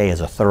JFK as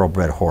a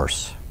thoroughbred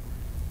horse.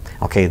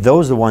 Okay,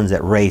 those are the ones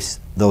that race,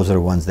 those are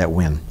the ones that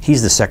win.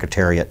 He's the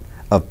secretariat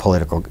of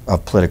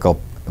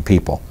political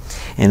people.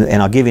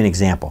 And I'll give you an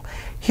example.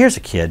 Here's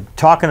a kid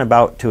talking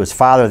about to his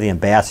father, the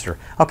ambassador,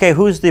 okay,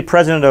 who's the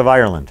president of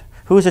Ireland?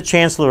 Who's the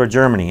chancellor of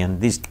Germany?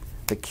 And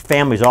the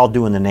families all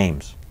doing the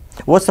names.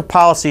 What's the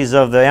policies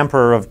of the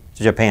emperor of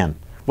Japan?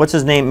 What's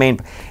his name?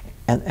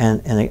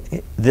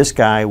 This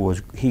guy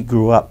he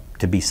grew up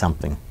to be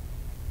something.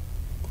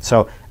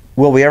 So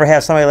will we ever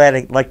have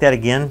somebody like that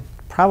again?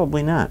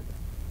 Probably not.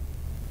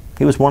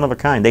 He was one of a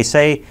kind. They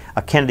say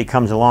a Kennedy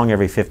comes along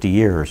every 50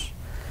 years.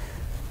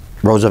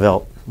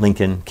 Roosevelt,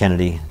 Lincoln,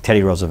 Kennedy,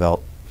 Teddy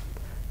Roosevelt.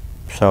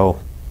 So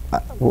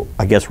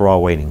I guess we're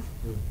all waiting.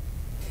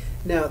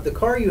 Now, the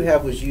car you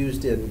have was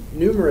used in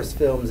numerous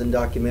films and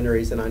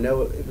documentaries, and I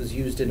know it was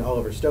used in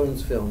Oliver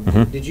Stone's film.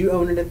 Mm-hmm. Did you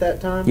own it at that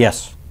time?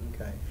 Yes.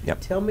 Okay.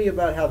 Yep. Tell me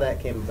about how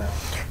that came about.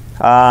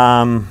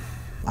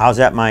 I was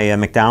at my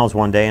McDonald's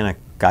one day, and a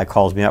guy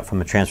calls me up from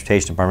the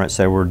transportation department and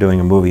said we're doing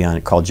a movie on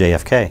it called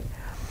JFK.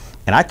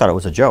 And I thought it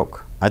was a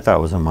joke. I thought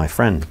it was my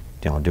friend,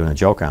 doing a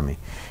joke on me,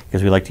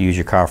 because we like to use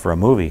your car for a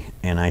movie.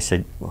 And I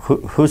said,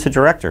 who's the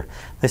director?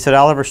 They said,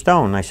 Oliver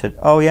Stone. And I said,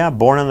 oh yeah,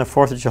 born on the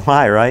 4th of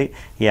July, right?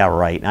 Yeah,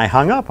 right. And I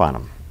hung up on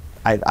him.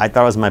 I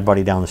thought it was my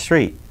buddy down the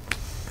street.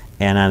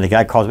 And the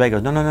guy calls back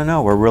and goes,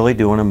 no, we're really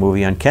doing a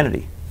movie on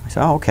Kennedy. I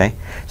said, oh, okay.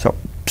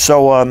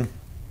 So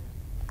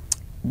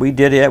we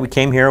did it. We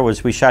came here.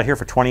 We shot here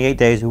for 28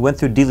 days. We went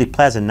through Dealey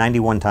Plaza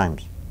 91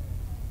 times.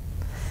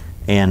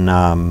 And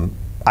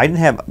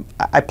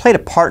I played a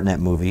part in that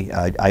movie.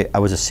 I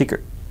was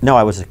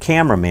I was a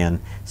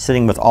cameraman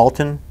sitting with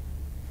Alton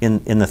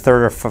in the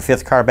third or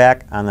fifth car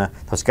back on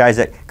those guys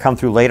that come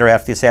through later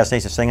after the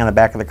assassination, sitting on the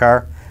back of the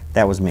car.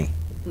 That was me.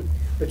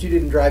 But you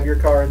didn't drive your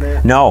car in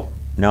that? No,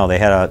 they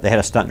had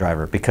a stunt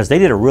driver, because they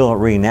did a real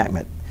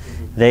reenactment.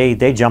 Mm-hmm.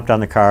 They jumped on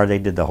the car. They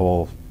did the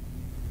whole.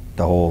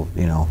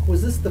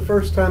 Was this the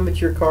first time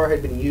that your car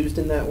had been used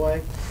in that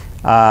way?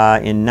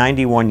 In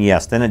 '91,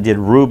 yes. Then it did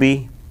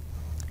Ruby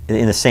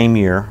in the same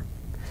year.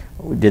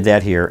 We did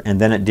that here,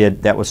 and then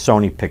that was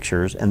Sony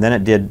Pictures, and then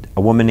it did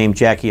A Woman Named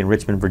Jackie in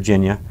Richmond,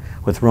 Virginia,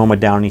 with Roma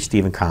Downey,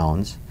 Stephen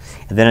Collins,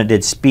 and then it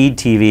did Speed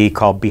TV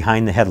called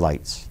Behind the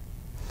Headlights,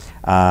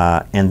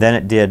 and then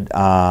it did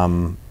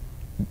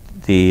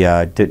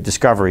the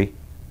Discovery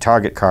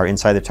Target car,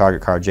 inside the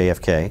Target car,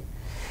 JFK,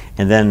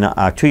 and then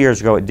 2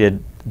 years ago it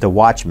did The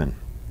Watchmen.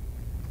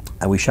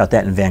 We shot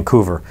that in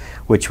Vancouver,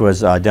 which was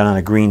done on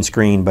a green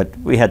screen, but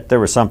there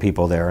were some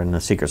people there, and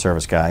the Secret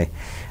Service guy.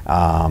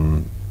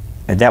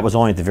 And that was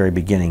only at the very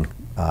beginning.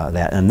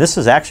 And this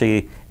is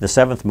actually the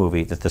 7th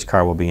movie that this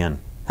car will be in. It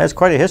has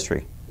quite a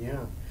history.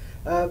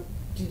 Yeah.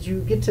 Did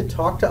you get to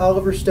talk to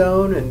Oliver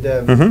Stone? And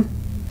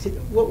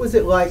Mm-hmm. what was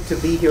it like to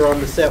be here on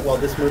the set while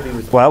this movie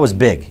was? Well, it was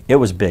big. It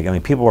was big. I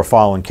mean, people were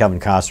following Kevin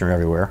Costner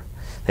everywhere.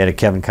 They had a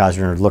Kevin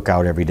Costner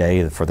lookout every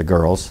day for the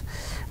girls.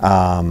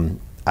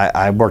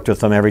 I worked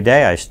with him every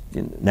day.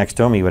 Next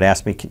to him, he would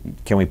ask me,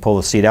 can we pull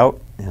the seat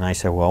out? And I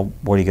said, well,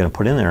 what are you going to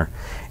put in there?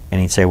 And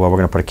he'd say, well, we're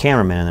going to put a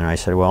cameraman in there. I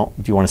said, well,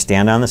 do you want to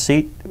stand on the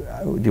seat?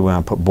 Do you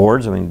want to put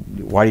boards? I mean,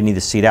 why do you need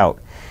the seat out?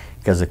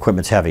 Because the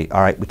equipment's heavy.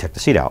 All right, we took the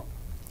seat out.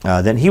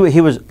 Then he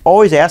was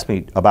always asked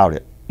me about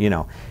it,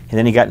 And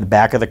then he got in the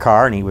back of the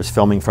car, and he was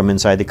filming from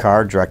inside the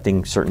car,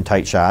 directing certain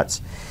tight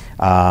shots.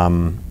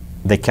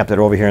 They kept it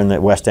over here in the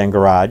West End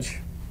garage.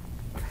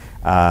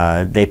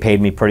 They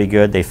paid me pretty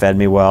good. They fed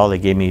me well. They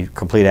gave me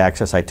complete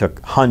access. I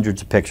took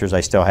hundreds of pictures.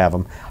 I still have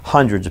them.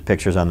 Hundreds of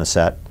pictures on the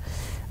set.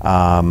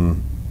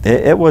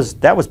 That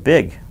was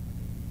big.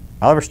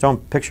 Oliver Stone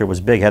picture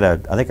was big. Had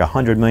I think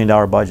 $100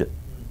 million budget.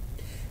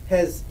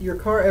 Has your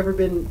car ever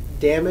been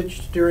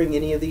damaged during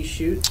any of these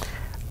shoots?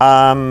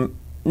 A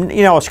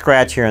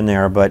scratch here and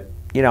there, but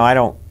I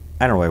don't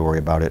really worry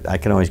about it. I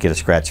can always get a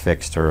scratch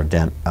fixed or a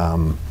dent. I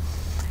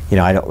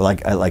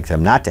like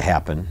them not to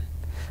happen.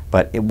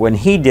 But when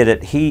he did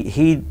it,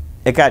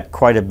 it got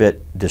quite a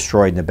bit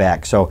destroyed in the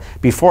back. So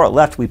before it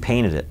left, we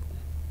painted it.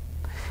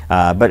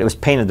 But it was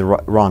painted the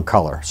wrong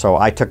color. So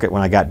I took it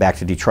when I got back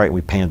to Detroit, and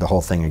we painted the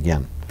whole thing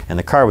again. And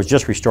the car was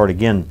just restored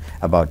again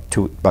about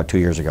 2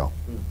 years ago.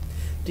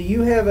 Do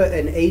you have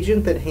an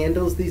agent that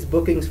handles these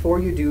bookings for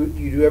you? Do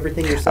you do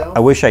everything yourself?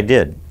 I wish I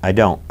did. I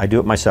don't. I do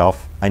it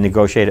myself. I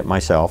negotiate it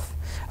myself.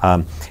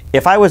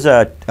 If I was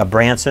a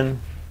Branson,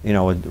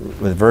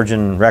 with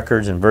Virgin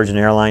Records and Virgin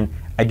Airline,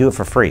 I do it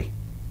for free.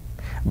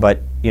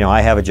 But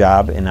I have a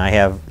job, and I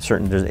have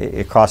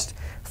it costs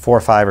 $4,000 or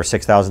 $5,000 or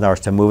 $6,000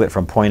 to move it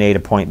from point A to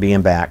point B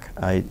and back.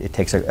 It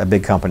takes a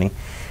big company.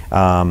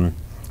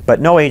 But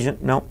no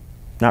agent, no,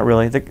 not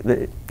really.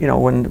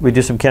 When we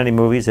do some Kennedy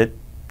movies,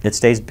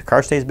 the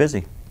car stays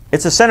busy.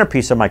 It's a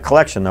centerpiece of my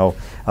collection, though,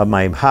 of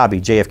my hobby,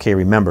 JFK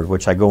Remembered,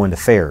 which I go into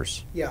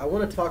fairs. Yeah, I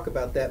want to talk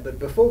about that, but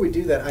before we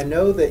do that, I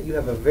know that you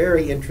have a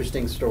very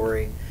interesting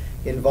story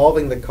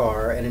involving the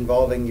car and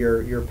involving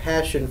your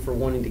passion for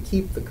wanting to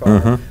keep the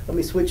car. Let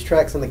me switch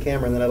tracks on the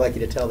camera, and then I'd like you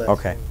to tell that.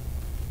 Okay.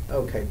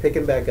 Story. Okay,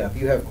 picking back up.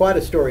 You have quite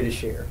a story to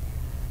share.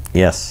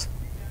 Yes.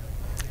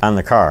 On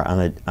the car,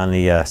 on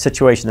the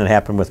situation that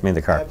happened with me in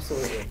the car.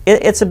 Absolutely.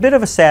 It's a bit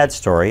of a sad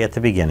story at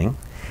the beginning.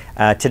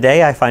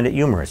 Today I find it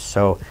humorous.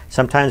 So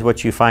sometimes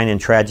what you find in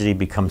tragedy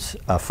becomes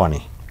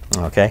funny.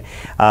 Okay.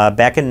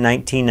 Back in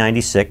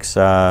 1996,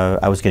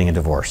 I was getting a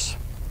divorce,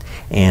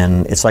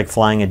 and it's like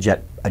flying a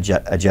jet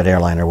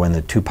airliner when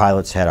the two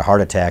pilots had a heart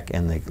attack,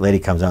 and the lady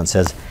comes out and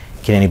says,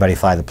 "Can anybody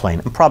fly the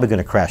plane?" I'm probably going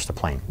to crash the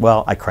plane.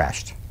 Well, I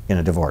crashed in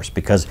a divorce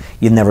because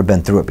you've never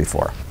been through it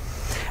before.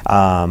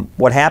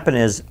 What happened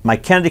is my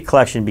Kennedy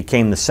collection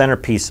became the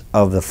centerpiece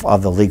of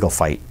the legal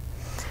fight.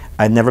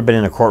 I've never been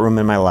in a courtroom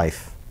in my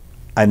life.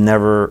 I've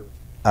never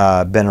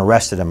been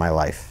arrested in my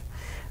life.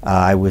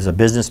 I was a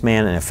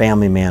businessman and a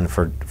family man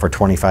for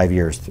 25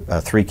 years.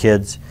 3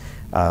 kids,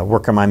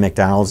 working my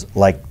McDonald's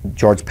like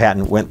George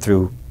Patton went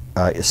through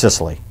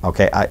Sicily.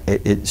 Okay,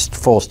 it's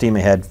full steam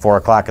ahead, 4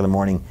 o'clock in the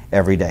morning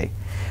every day.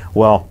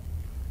 Well,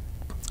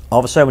 all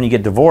of a sudden when you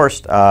get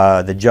divorced,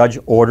 the judge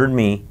ordered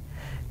me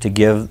to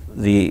give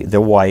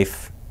the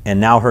wife and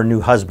now her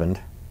new husband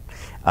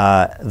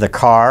the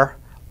car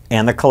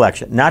and the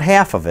collection, not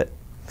half of it,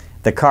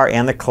 the car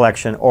and the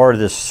collection, or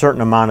this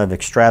certain amount of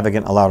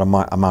extravagant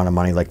amount of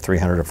money, like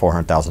 $300,000 or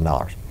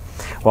 $400,000.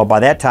 Well, by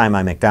that time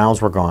my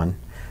McDonald's were gone,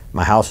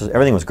 my house,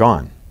 everything was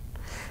gone.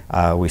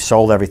 We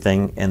sold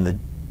everything, and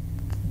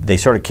they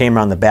sort of came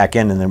around the back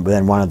end and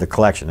then wanted the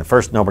collection. At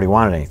first nobody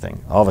wanted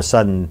anything. All of a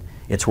sudden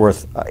it's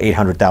worth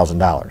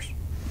 $800,000.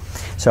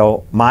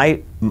 So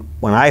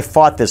when I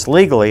fought this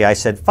legally, I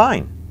said,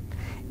 fine,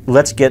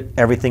 let's get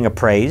everything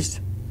appraised.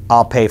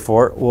 I'll pay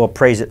for it. We'll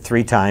appraise it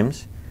 3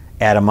 times,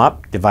 add them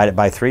up, divide it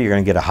by 3. You're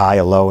going to get a high,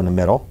 a low, in the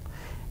middle.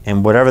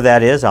 And whatever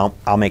that is,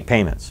 I'll make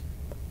payments.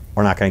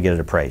 We're not going to get it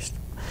appraised.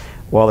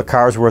 Well, the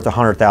car's worth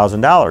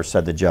 $100,000,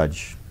 said the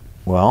judge.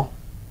 Well,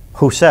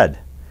 who said?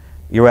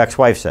 Your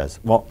ex-wife says.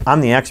 Well,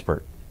 I'm the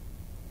expert.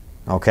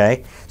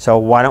 Okay? So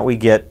why don't we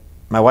get,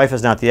 my wife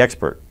is not the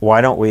expert.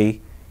 Why don't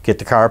we get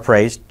the car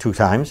appraised 2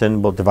 times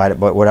and we'll divide it,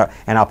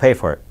 and I'll pay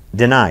for it.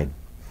 Denied.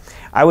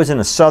 I was in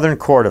a southern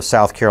court of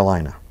South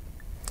Carolina.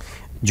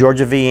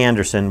 Georgia V.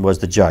 Anderson was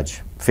the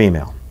judge,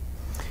 female.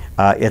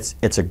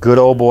 It's a good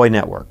old boy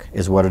network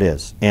is what it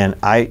is. And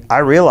I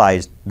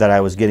realized that I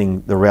was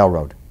getting the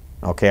railroad.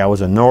 Okay, I was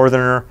a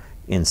northerner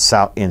in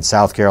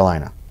South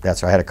Carolina.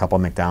 That's why I had a couple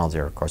of McDonald's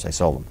there. Of course, I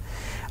sold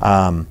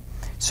them.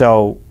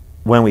 So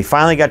when we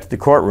finally got to the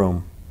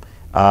courtroom,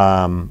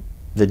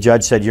 the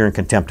judge said, "You're in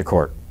contempt of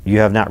court. You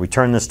have not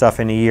returned this stuff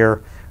in a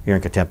year. You're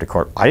in contempt of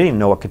court." I didn't even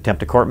know what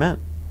contempt of court meant.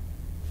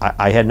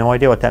 I had no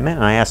idea what that meant.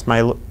 And I asked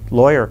my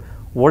lawyer,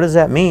 "What does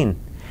that mean?"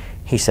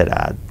 He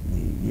said,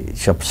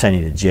 "She'll send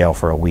you to jail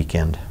for a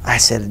weekend." I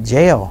said,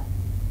 "Jail?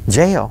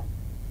 Jail?"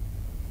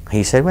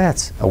 He said, "Well,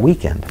 that's a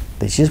weekend.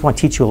 She just want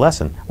to teach you a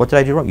lesson. What did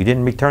I do wrong? You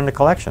didn't return the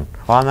collection."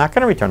 "Well, I'm not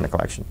going to return the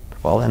collection."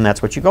 "Well, then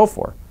that's what you go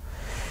for."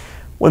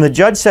 When the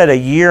judge said a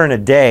year and a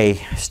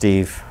day,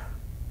 Steve,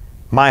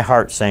 my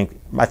heart sank.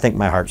 I think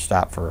my heart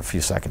stopped for a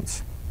few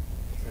seconds.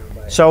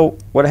 So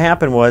what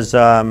happened was,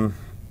 I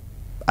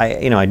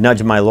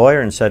nudged my lawyer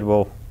and said,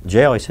 "Well,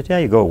 jail?" He said, "Yeah,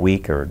 you go a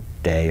week or a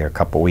day or a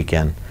couple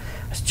weekend."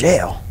 I said,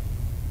 "Jail?"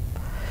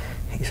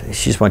 He said,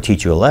 "She just want to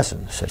teach you a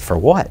lesson." I said, "For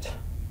what?"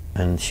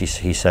 And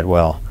he said,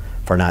 "Well,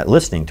 for not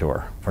listening to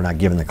her, for not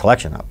giving the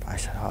collection up." I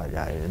said, "Oh,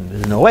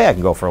 there's no way I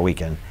can go for a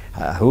weekend.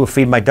 Who will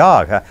feed my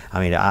dog?" I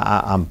mean,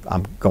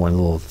 I'm going a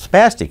little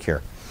spastic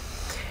here.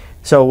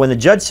 So when the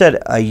judge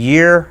said a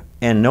year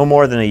and no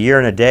more than a year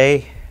and a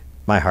day,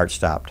 my heart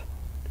stopped.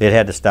 It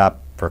had to stop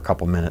for a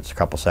couple minutes, a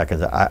couple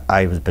seconds.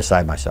 I was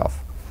beside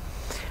myself.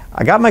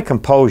 I got my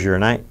composure,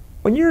 and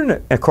when you're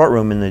in a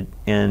courtroom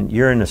and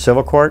you're in a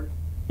civil court,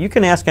 you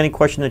can ask any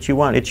question that you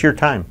want. It's your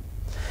time.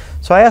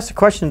 So I asked the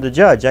question to the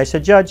judge. I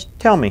said, "Judge,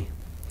 tell me,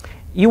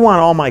 you want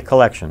all my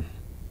collection,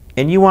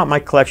 and you want my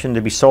collection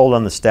to be sold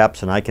on the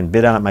steps, and I can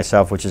bid on it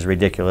myself, which is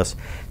ridiculous.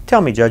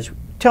 Tell me, Judge,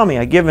 tell me,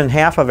 I've given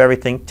half of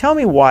everything. Tell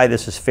me why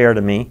this is fair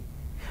to me,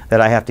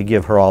 that I have to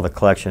give her all the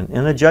collection."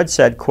 And the judge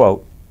said,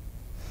 quote,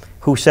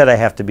 "Who said I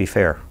have to be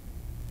fair?"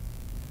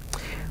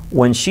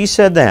 When she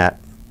said that,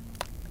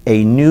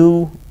 a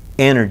new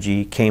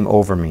energy came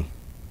over me.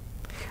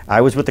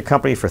 I was with the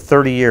company for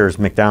 30 years,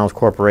 McDonald's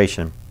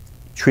Corporation.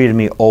 Treated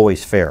me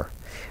always fair.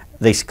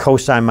 They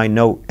co-signed my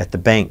note at the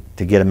bank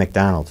to get a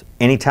McDonald's.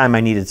 Anytime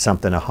I needed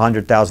something,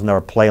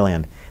 $100,000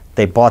 playland,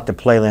 they bought the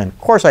playland. Of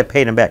course, I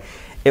paid them back.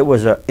 It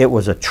was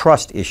a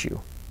trust issue.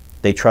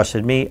 They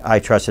trusted me, I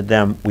trusted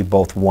them, we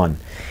both won.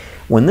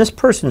 When this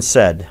person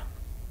said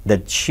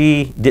that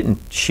she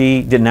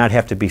did not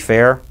have to be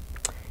fair,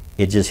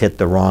 it just hit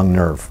the wrong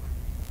nerve.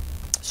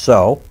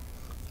 So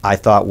I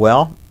thought,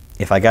 well,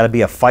 if I got to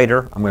be a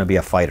fighter, I'm going to be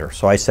a fighter.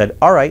 So I said,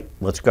 all right,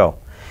 let's go.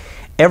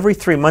 Every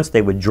 3 months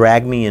they would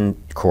drag me in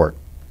court,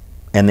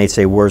 and they'd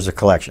say, "Where's the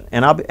collection?"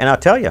 And I'll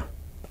tell you,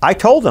 I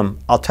told them,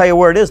 "I'll tell you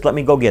where it is. Let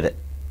me go get it."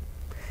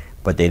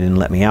 But they didn't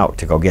let me out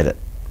to go get it.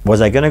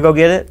 Was I going to go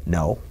get it?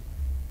 No.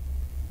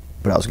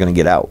 but I was going to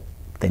get out.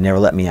 They never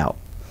let me out.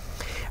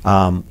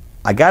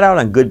 I got out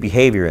on good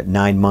behavior at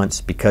 9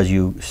 months because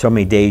so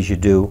many days you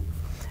do.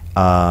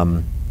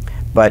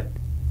 But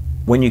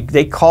when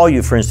they call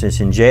you, for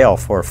instance, in jail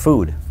for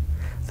food,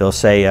 they'll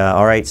say,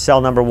 all right,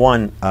 cell number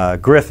 1,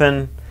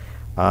 Griffin,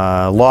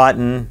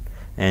 Lawton,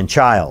 and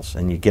Childs.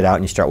 And you get out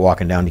and you start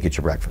walking down to get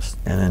your breakfast.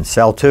 And then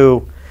cell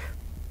 2,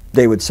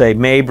 they would say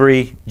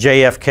Mabry,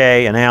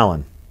 JFK, and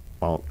Allen.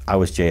 Well, I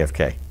was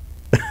JFK.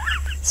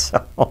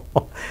 So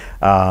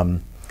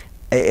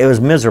it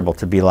was miserable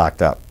to be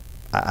locked up.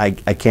 I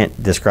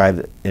can't describe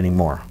it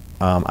anymore.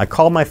 I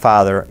called my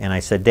father and I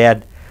said,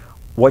 Dad,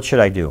 what should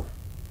I do?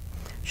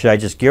 Should I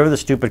just give her the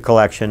stupid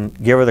collection,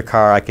 give her the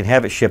car, I can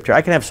have it shipped here,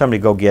 I can have somebody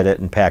go get it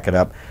and pack it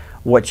up.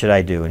 What should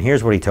I do? And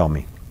here's what he told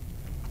me.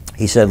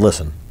 He said,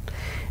 listen,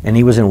 and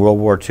he was in World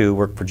War II,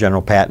 worked for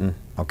General Patton,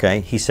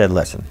 okay? He said,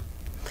 listen,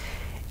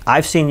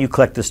 I've seen you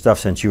collect this stuff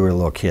since you were a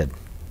little kid.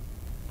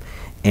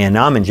 And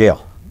now I'm in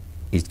jail.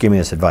 He's giving me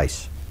this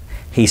advice.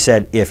 He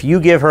said, if you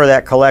give her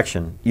that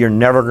collection, you're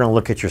never going to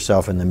look at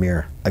yourself in the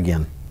mirror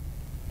again.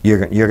 You're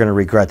going to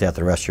regret that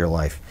the rest of your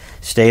life.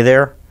 Stay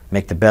there,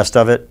 make the best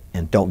of it,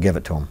 and don't give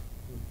it to him.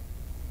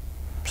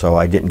 So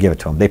I didn't give it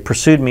to him. They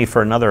pursued me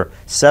for another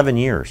 7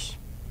 years.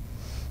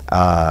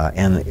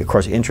 And of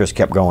course, interest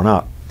kept going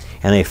up.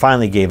 And they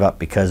finally gave up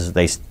because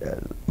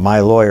my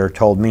lawyer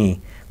told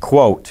me,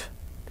 quote,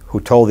 who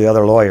told the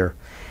other lawyer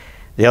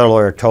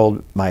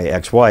told my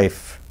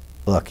ex-wife,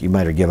 look, you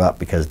better give up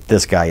because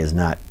this guy is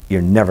not,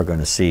 you're never going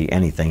to see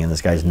anything, and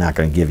this guy's not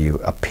going to give you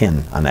a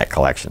pin on that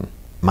collection.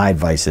 My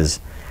advice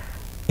is,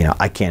 you know,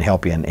 I can't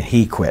help you, and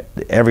he quit.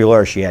 Every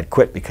lawyer she had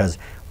quit because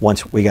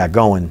once we got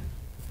going,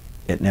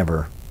 it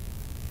never,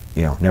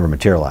 you know, never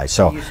materialized.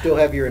 So you still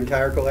have your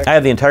entire collection? I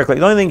have the entire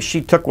collection. The only thing she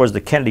took was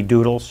the Kennedy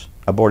Doodles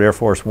aboard Air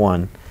Force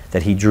One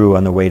that he drew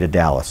on the way to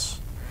Dallas.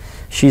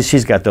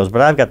 She's got those, but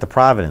I've got the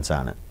Providence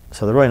on it.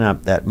 So they're really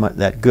not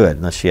that good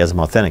unless she has them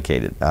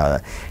authenticated.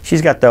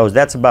 She's got those.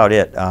 That's about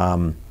it.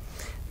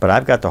 But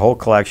I've got the whole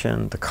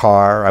collection, the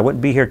car. I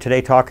wouldn't be here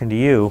today talking to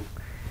you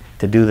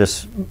to do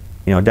this,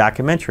 you know,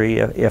 documentary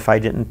if I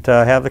didn't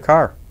have the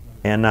car.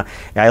 And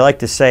I like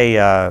to say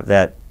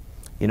that,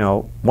 you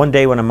know, one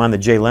day when I'm on the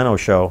Jay Leno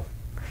show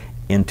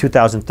in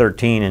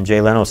 2013, and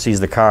Jay Leno sees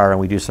the car, and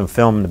we do some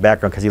film in the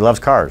background because he loves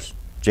cars.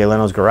 Jay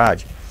Leno's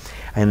Garage,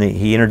 and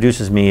he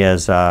introduces me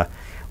as.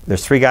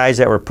 There's 3 guys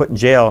that were put in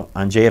jail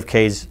on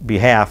JFK's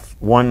behalf.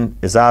 One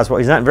is Oswald.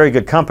 He's not in very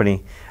good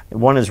company.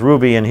 One is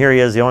Ruby, and here he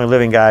is, the only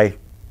living guy,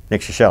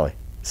 Nick Ciacelli.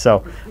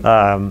 So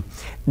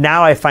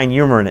now I find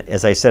humor in it.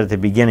 As I said at the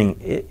beginning,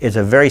 it's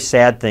a very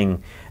sad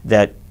thing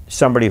that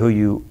somebody who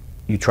you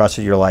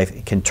trusted your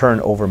life can turn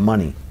over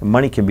money.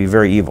 Money can be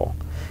very evil.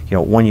 You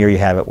know, one year you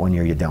have it, one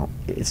year you don't.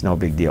 It's no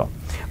big deal.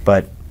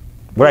 But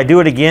would I do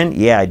it again?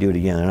 Yeah, I do it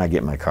again, and I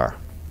get my car.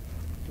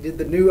 Did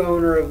the new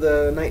owner of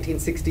the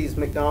 1960s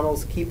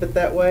McDonald's keep it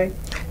that way?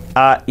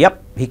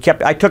 Yep, he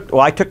kept. I took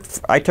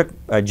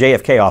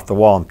JFK off the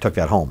wall and took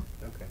that home.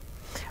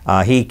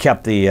 Okay. He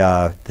kept the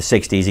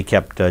 60s. He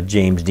kept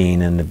James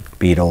Dean and the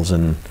Beatles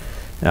and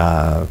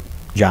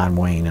John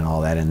Wayne and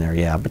all that in there.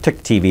 Yeah, but took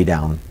the TV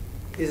down.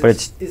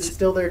 Is it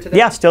still there today?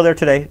 Yeah, still there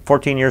today.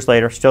 14 years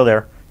later, still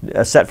there.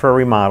 Set for a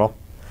remodel.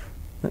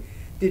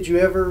 Did you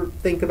ever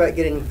think about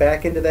getting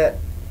back into that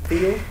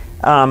field?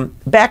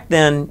 Back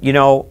then, you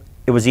know,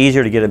 it was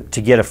easier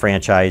to get a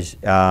franchise.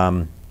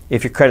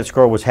 If your credit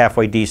score was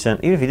halfway decent,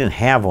 even if you didn't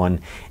have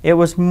one, it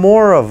was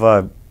more of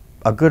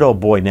a good old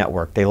boy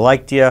network. They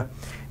liked you.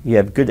 You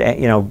had good,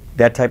 you know,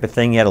 that type of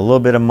thing. You had a little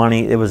bit of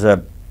money. It was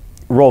a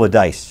roll of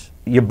dice.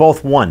 You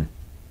both won.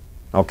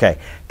 Okay.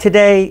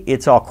 Today,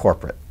 it's all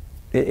corporate.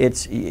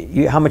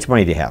 How much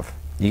money do you have?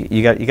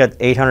 You got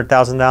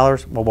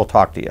 $800,000. Well, we'll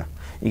talk to you.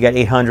 You got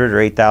 800 or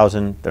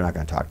 8,000. They're not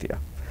going to talk to you.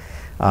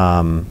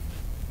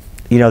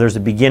 You know, there's a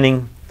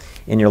beginning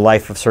in your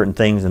life of certain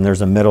things, and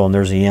there's a middle, and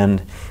there's the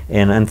end,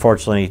 and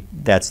unfortunately,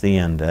 that's the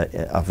end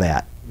of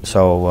that.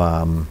 So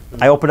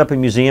I opened up a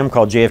museum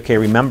called JFK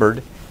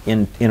Remembered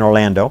in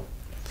Orlando.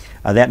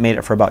 That made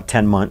it for about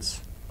 10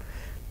 months,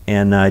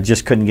 and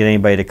just couldn't get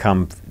anybody to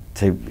come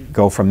to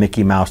go from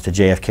Mickey Mouse to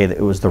JFK.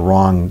 It was the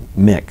wrong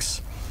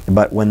mix.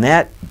 But when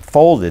that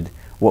folded,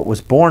 what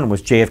was born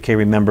was JFK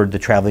Remembered, the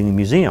Traveling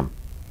Museum.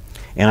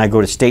 And I go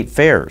to state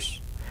fairs,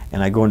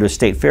 and I go into a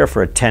state fair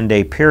for a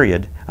 10-day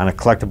period on a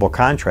collectible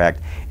contract,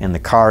 and the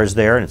car is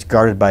there, and it's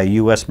guarded by a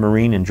U.S.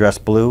 Marine in dress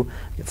blue,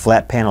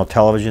 flat panel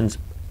televisions.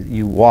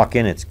 You walk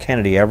in, it's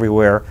Kennedy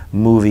everywhere,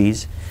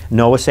 movies,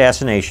 no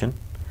assassination,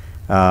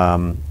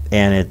 and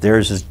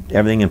there's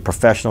everything in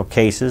professional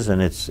cases,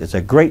 and it's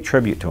a great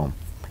tribute to him.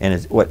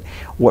 And what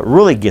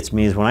really gets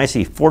me is when I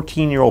see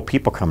 14-year-old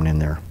people coming in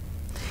there,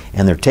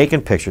 and they're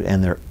taking pictures,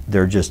 and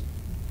they're just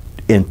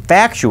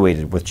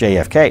infatuated with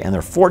JFK, and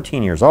they're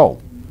 14 years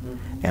old.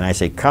 And I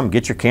say, come,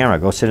 get your camera,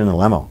 go sit in the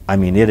limo. I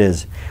mean, it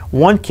is.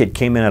 One kid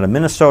came in out of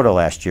Minnesota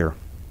last year.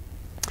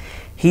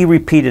 He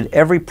repeated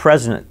every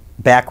president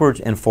backwards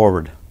and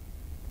forward.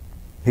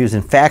 He was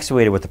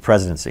infatuated with the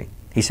presidency.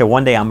 He said,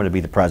 one day I'm going to be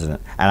the president.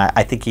 And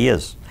I think he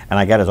is. And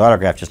I got his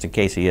autograph just in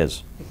case he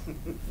is.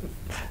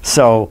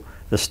 So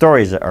the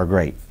stories are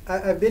great.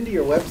 I've been to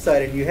your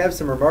website, and you have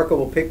some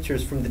remarkable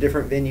pictures from the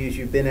different venues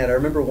you've been at. I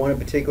remember one in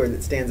particular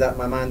that stands out in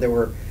my mind. There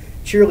were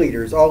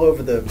cheerleaders all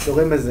over the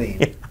limousine.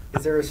 Yeah.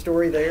 Is there a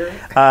story there?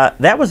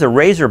 That was the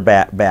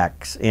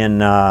Razorbacks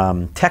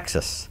in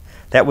Texas.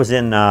 That was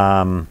in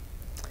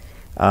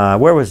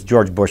where was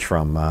George Bush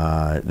from?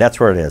 That's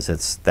where it is.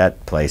 It's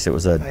that place. It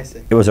was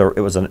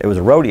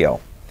a rodeo,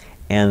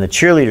 and the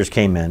cheerleaders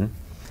came in,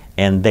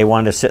 and they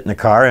wanted to sit in the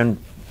car, and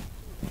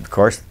of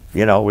course,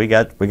 you know, we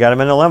got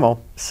them in a limo.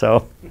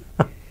 So.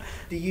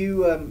 Do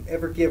you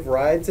ever give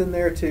rides in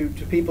there to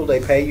people? They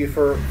pay you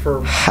for?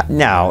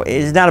 No,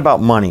 it's not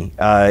about money.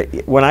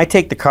 When I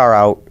take the car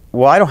out,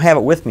 well, I don't have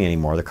it with me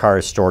anymore. The car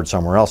is stored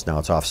somewhere else now.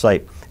 It's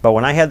off-site. But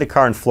when I had the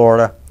car in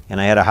Florida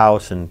and I had a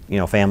house and, you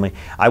know, family,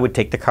 I would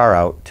take the car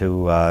out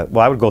to, well,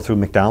 I would go through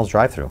McDonald's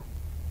drive-thru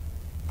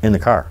in the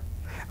car.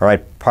 Or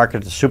I'd park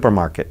at the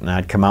supermarket and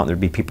I'd come out and there'd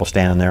be people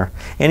standing there.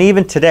 And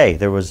even today,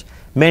 there was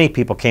many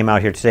people came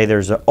out here today.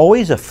 There's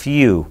always a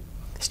few,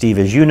 Steve,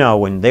 as you know,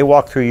 when they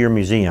walk through your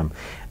museum,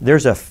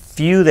 there's a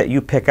few that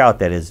you pick out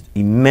that is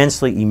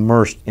immensely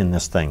immersed in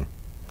this thing.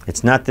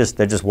 It's not this,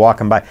 they're just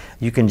walking by.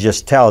 You can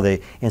just tell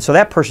and so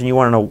that person, you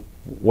want to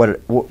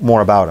know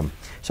more about them.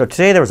 So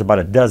today there was about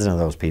a dozen of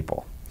those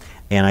people.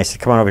 And I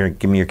said, come on over here,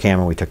 give me your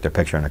camera. We took their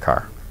picture in the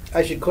car.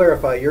 I should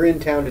clarify, you're in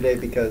town today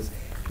because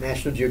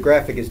National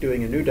Geographic is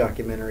doing a new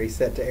documentary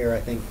set to air, I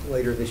think,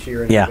 later this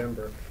year in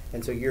November.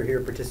 And so you're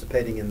here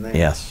participating in that.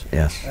 Yes,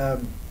 yes.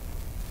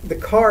 The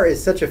car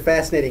is such a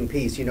fascinating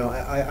piece. You know,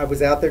 I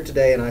was out there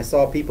today and I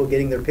saw people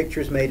getting their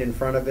pictures made in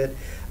front of it.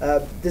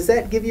 Does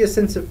that give you a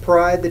sense of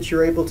pride that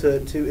you're able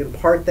to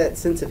impart that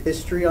sense of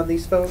history on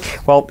these folks?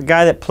 Well, the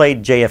guy that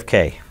played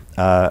JFK,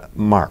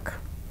 Mark,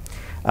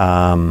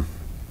 I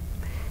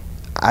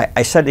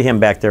said to him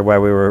back there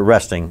while we were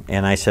resting,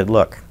 and I said,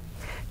 look,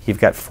 you've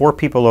got 4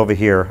 people over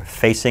here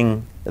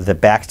facing the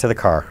backs to the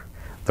car.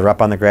 They're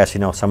up on the grass, you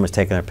know, someone's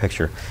taking their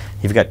picture.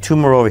 You've got 2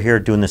 more over here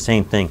doing the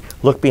same thing.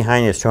 Look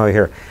behind you, it's 2 over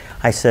here.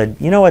 I said,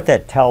 you know what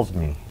that tells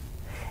me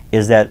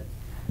is that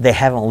they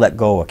haven't let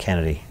go of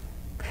Kennedy.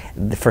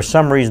 For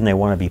some reason, they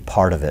want to be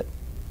part of it.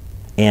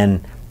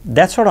 And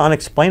that's sort of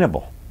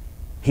unexplainable.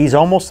 He's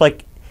almost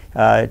like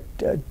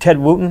Ted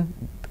Wooten,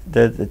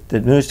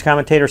 the news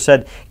commentator,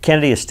 said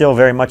Kennedy is still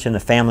very much in the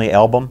family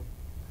album.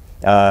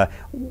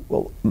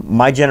 Well,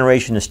 my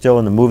generation is still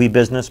in the movie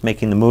business,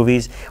 making the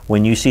movies.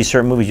 When you see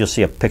certain movies, you'll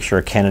see a picture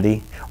of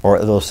Kennedy, or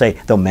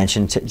they'll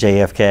mention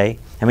JFK.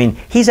 I mean,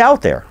 he's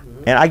out there,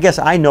 and I guess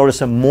I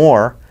notice him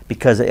more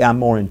because I'm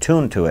more in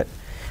tune to it.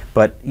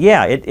 But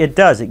yeah, it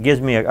does. It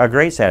gives me a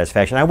great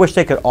satisfaction. I wish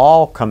they could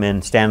all come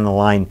in, stand in the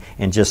line,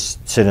 and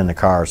just sit in the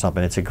car or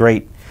something. It's a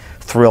great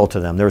thrill to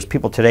them. There's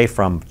people today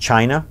from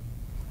China.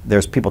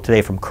 There's people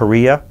today from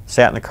Korea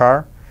sat in the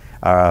car.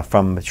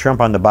 From Shrimp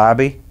on the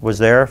Barbie was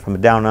there, from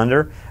Down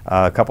Under,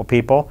 a couple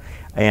people.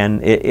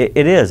 And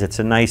it's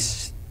a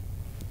nice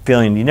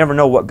feeling. You never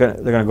know what they're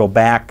going to go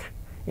back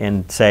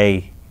and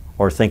say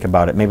or think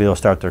about it. Maybe they'll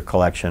start their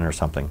collection or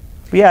something.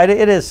 But yeah,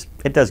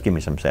 it does give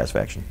me some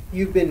satisfaction.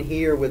 You've been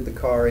here with the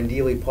car in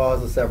Dealey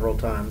Plaza several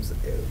times.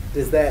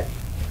 Does that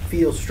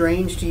feel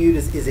strange to you?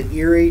 Is it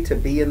eerie to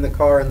be in the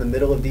car in the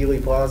middle of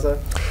Dealey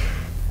Plaza?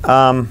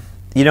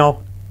 You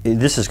know,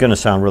 this is going to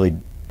sound really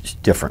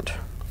different.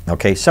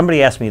 Okay,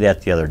 somebody asked me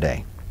that the other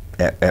day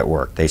at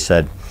work. They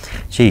said,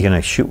 gee, you're going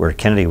to shoot where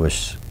Kennedy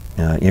was,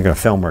 you're going to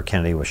film where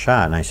Kennedy was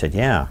shot. And I said,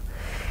 yeah.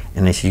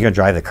 And they said, you're going to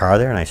drive the car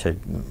there? And I said,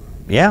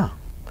 yeah.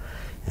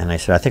 And I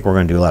said, I think we're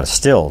going to do a lot of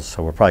stills,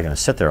 so we're probably going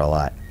to sit there a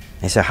lot.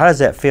 And they said, how does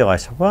that feel? I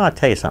said, well, I'll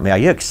tell you something. Are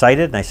you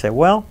excited? And I said,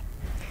 well,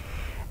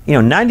 you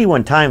know,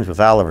 91 times with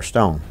Oliver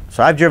Stone.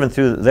 So I've driven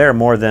through there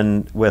more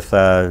than with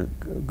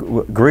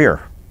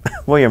Greer,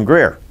 William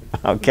Greer,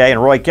 okay,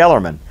 and Roy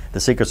Kellerman,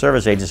 the Secret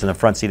Service agents in the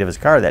front seat of his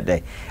car that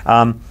day.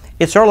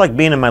 It's sort of like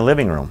being in my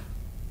living room.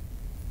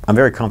 I'm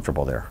very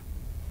comfortable there,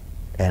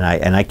 and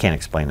I can't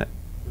explain it.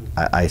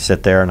 I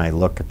sit there and I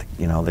look at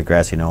the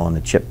grassy knoll and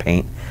the chip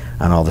paint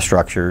on all the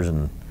structures,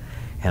 and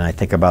I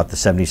think about the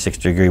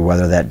 76-degree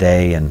weather that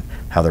day and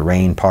how the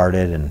rain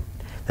parted and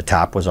the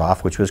top was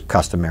off, which was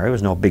customary. It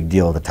was no big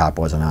deal if the top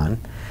wasn't on,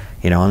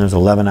 and there's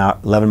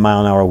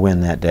 11-mile-an-hour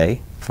wind that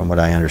day, from what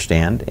I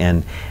understand,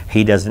 and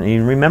he doesn't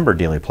even remember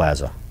Dealey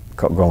Plaza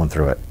going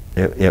through it.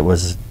 It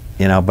was,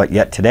 but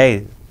yet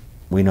today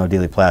we know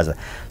Dealey Plaza.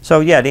 So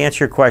yeah, to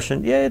answer your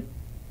question, yeah,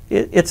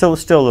 it's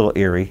still a little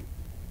eerie,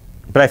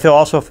 but I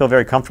also feel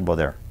very comfortable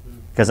there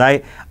because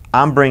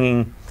I'm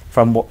bringing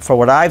for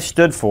what I've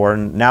stood for,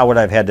 and now what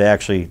I've had to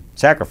actually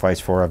sacrifice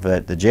for of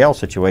the jail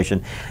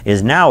situation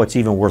is now it's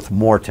even worth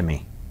more to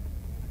me.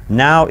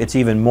 Now it's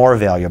even more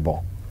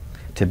valuable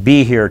to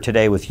be here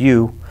today with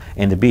you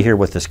and to be here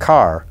with this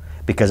car,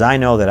 because I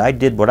know that I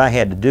did what I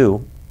had to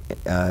do.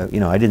 I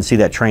didn't see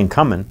that train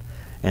coming,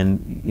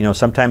 and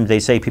sometimes they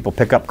say people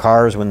pick up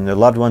cars when their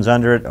loved one's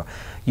under it.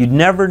 You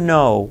never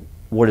know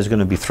what is going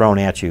to be thrown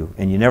at you,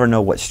 and you never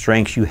know what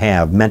strengths you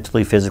have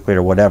mentally, physically,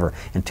 or whatever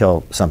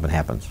until something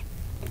happens,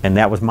 and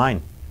that was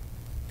mine.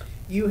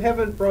 You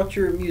haven't brought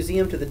your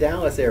museum to the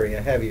Dallas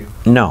area, have you?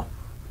 No,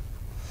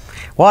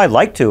 Well, I'd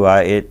like to,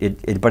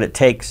 but it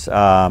takes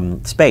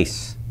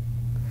space.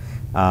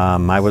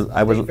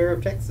 State Fair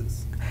of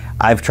Texas.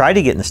 I've tried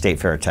to get in the State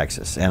Fair of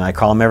Texas, and I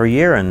call them every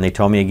year, and they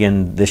told me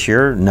again this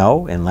year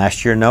no, and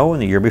last year no,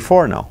 and the year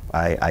before no.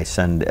 I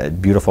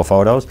send beautiful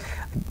photos.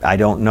 I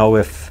don't know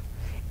if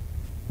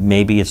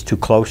maybe it's too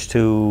close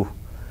to,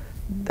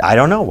 I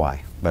don't know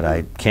why, but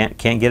I can't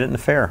get it in the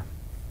fair.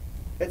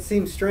 It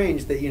seems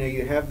strange that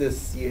you have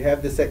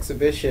this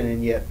exhibition,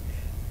 and yet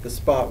the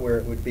spot where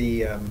it would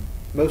be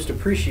most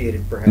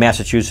appreciated, perhaps.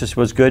 Massachusetts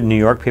was good. New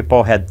York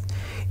people had.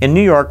 In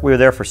New York, we were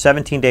there for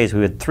 17 days.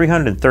 We had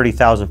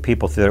 330,000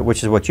 people through there,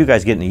 which is what you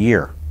guys get in a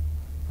year,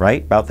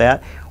 right? About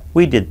that.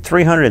 We did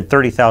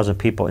 330,000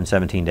 people in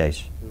 17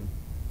 days.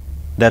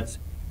 That's.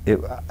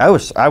 I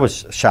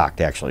was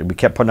shocked, actually. We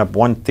kept putting up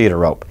one theater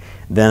rope.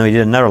 Then we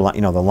did another line.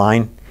 The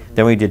line.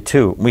 Then we did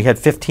two. We had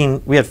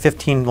 15. We had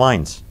 15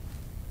 lines.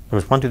 There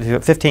was 1, 2, 3,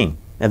 15,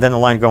 and then the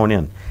line going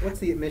in. What's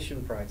the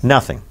admission price?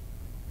 Nothing.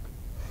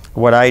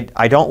 What I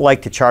don't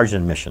like to charge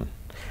an admission.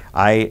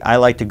 I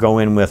like to go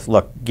in with,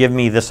 look, give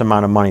me this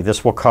amount of money.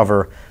 This will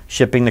cover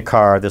shipping the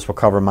car. This will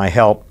cover my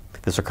help.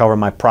 This will cover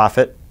my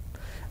profit.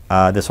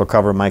 This will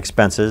cover my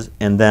expenses,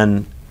 and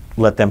then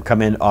let them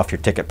come in off your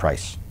ticket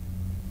price.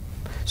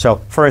 So,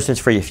 for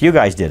instance, if you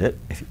guys did it,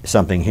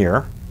 something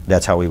here,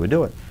 that's how we would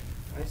do it.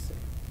 I see.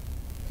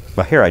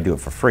 But here I do it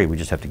for free. We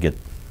just have to get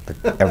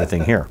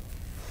everything here.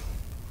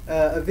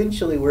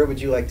 Eventually, where would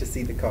you like to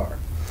see the car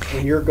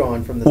when you're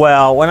gone from the?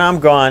 Well, when I'm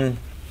gone,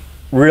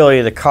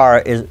 really the car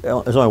is,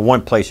 there's only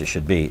one place it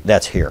should be.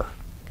 That's here,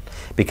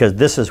 because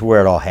this is where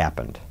it all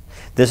happened.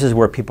 This is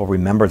where people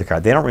remember the car.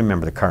 They don't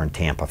remember the car in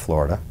Tampa,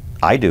 Florida.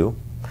 I do.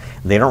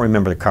 They don't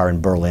remember the car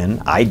in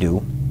Berlin. I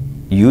do.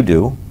 You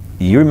do.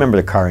 You remember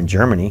the car in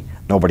Germany.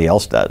 Nobody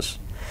else does.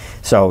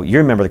 So you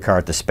remember the car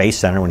at the Space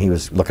Center when he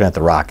was looking at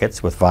the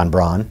rockets with von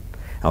Braun.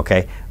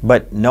 Okay,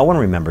 but no one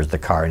remembers the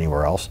car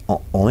anywhere else.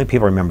 Only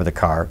people remember the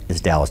car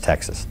is Dallas,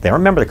 Texas. They don't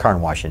remember the car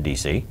in Washington,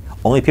 D.C.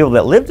 Only people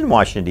that lived in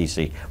Washington,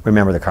 D.C.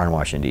 remember the car in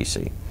Washington,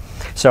 D.C.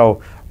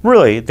 So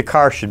really, the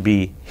car should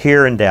be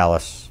here in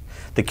Dallas.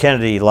 The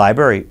Kennedy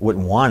Library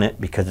wouldn't want it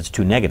because it's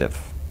too negative.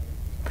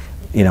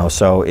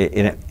 So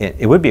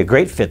it would be a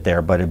great fit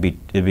there, but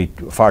it'd be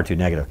far too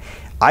negative.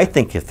 I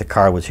think if the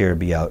car was here, it'd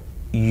be a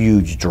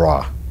huge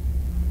draw.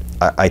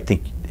 I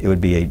think it would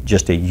be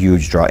just a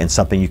huge draw and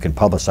something you can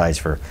publicize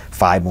for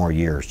 5 more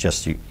years.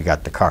 Just you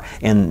got the car.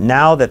 And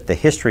now that the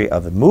history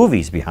of the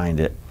movies behind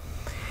it,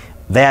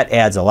 that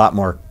adds a lot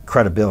more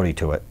credibility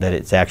to it, that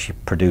it's actually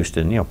produced,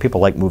 and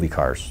people like movie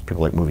cars,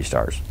 people like movie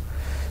stars.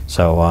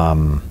 So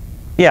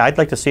yeah, I'd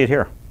like to see it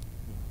here.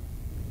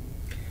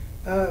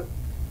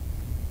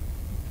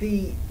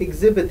 The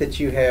exhibit that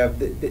you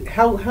have,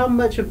 how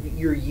much of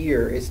your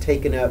year is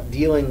taken up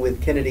dealing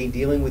with Kennedy,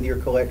 dealing with your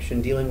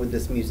collection, dealing with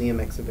this museum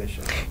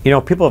exhibition?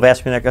 People have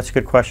asked me that. That's a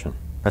good question.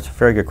 That's a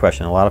very good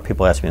question. A lot of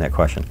people ask me that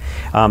question.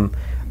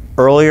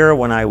 Earlier,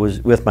 when I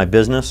was with my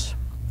business,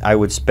 I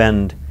would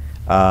spend,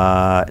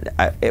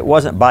 it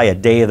wasn't by a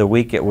day of the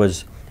week, it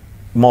was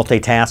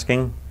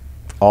multitasking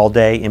all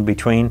day in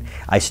between.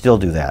 I still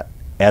do that.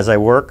 As I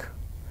work,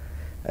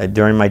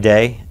 during my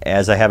day,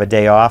 as I have a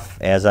day off,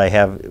 as I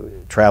have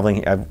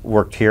traveling, I've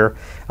worked here,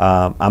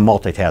 I'm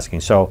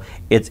multitasking. So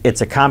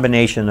it's a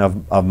combination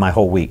of my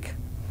whole week.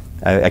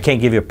 I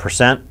can't give you a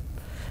percent,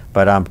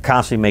 but I'm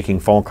constantly making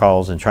phone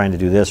calls and trying to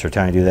do this or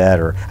trying to do that.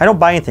 Or I don't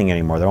buy anything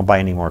anymore. I don't buy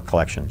any more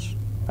collections.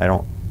 I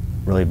don't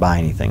really buy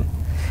anything.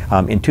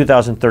 In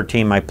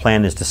 2013, my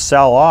plan is to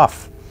sell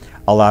off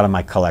a lot of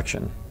my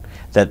collection,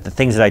 that the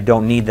things that I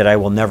don't need that I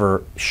will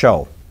never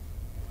show.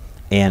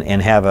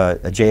 And have a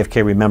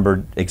JFK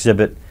Remembered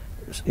exhibit,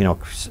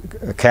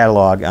 a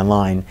catalog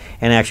online,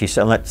 and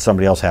actually let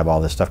somebody else have all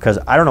this stuff, because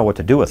I don't know what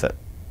to do with it.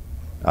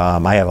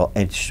 I have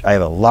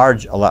a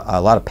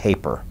lot of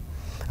paper.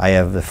 I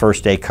have the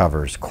first day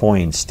covers,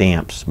 coins,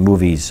 stamps,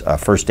 movies,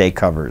 first day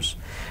covers,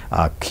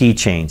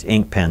 keychains,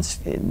 ink pens,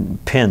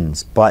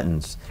 pins,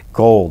 buttons,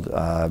 gold,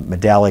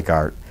 metallic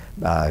art,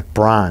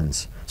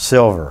 bronze,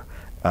 silver.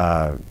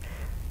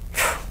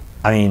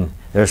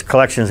 There's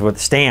collections with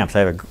stamps.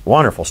 I have a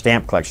wonderful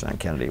stamp collection on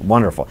Kennedy,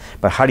 wonderful.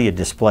 But how do you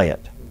display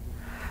it?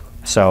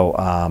 So,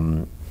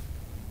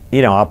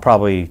 I'll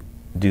probably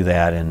do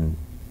that. And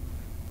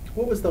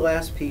what was the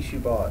last piece you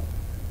bought?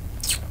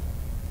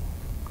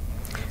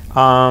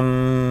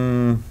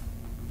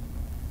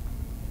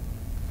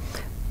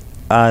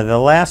 The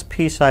last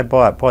piece I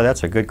bought, boy,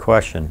 that's a good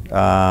question.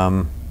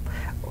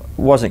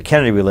 Wasn't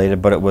Kennedy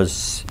related, but it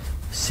was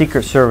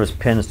Secret Service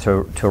pins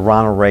to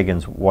Ronald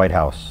Reagan's White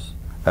House.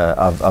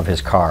 Of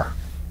his car.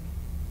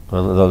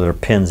 Those are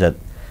pins that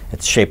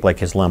it's shaped like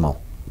his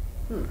limo.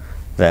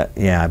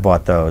 I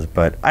bought those,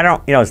 but I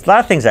don't. It's a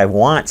lot of things I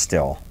want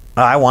still.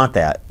 I want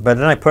that, but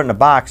then I put it in a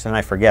box and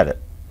I forget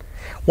it.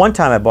 One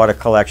time I bought a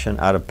collection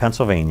out of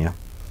Pennsylvania.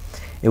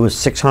 It was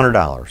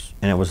 $600,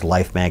 and it was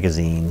Life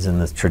magazines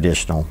and the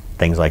traditional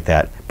things like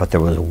that. But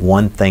there was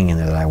one thing in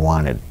there that I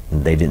wanted,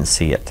 and they didn't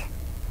see it.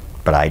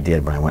 But I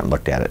did when I went and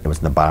looked at it. It was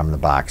in the bottom of the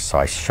box, so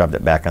I shoved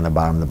it back on the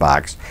bottom of the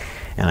box.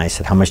 And I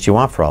said, how much do you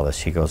want for all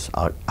this? He goes,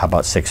 how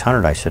about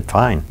 600? I said,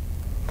 fine.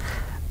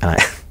 And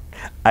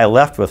I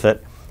left with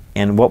it,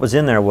 and what was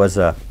in there was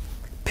a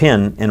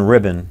pin and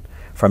ribbon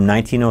from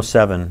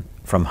 1907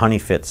 from Honey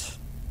Fitz,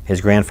 his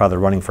grandfather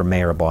running for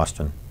mayor of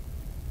Boston.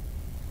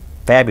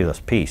 Fabulous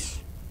piece.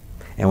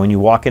 And when you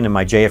walk into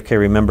my JFK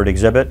Remembered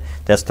exhibit,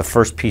 that's the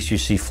first piece you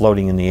see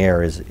floating in the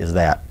air is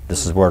that.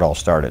 This is where it all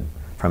started,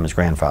 from his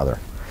grandfather.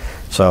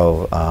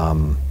 So,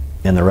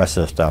 and the rest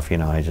of the stuff, you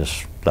know, I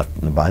just left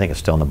in the, I think it's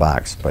still in the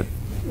box. But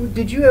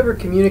did you ever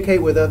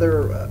communicate with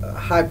other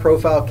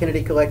high-profile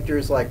Kennedy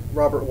collectors like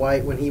Robert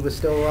White when he was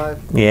still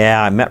alive?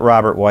 Yeah, I met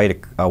Robert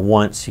White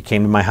once. He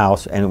came to my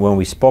house, and when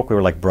we spoke, we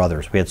were like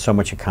brothers. We had so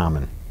much in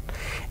common.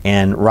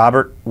 And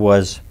Robert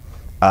was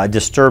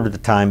disturbed at the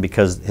time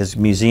because his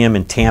museum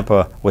in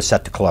Tampa was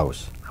set to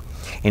close.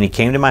 And he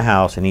came to my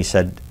house and he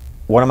said,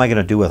 what am I going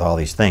to do with all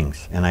these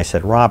things? And I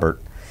said,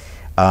 Robert,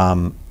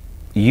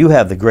 you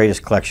have the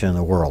greatest collection in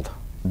the world.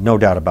 No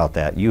doubt about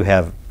that. You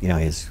have, you know,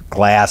 his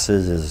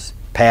glasses, his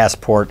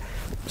passport.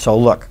 So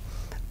look,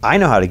 I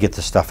know how to get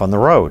this stuff on the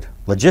road.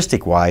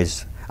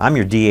 Logistic-wise, I'm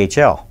your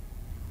DHL.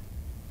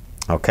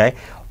 Okay?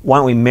 Why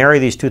don't we marry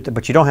these two,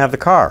 but you don't have the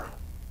car.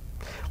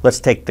 Let's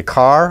take the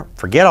car,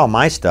 forget all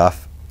my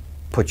stuff,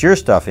 put your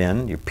stuff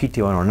in, your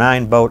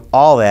PT-109 boat,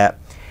 all that,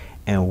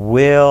 and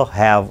we'll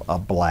have a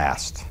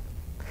blast.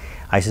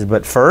 I said,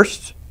 but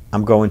first,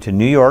 I'm going to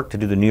New York to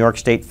do the New York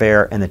State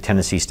Fair and the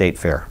Tennessee State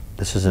Fair.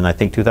 This is in, I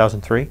think,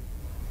 2003.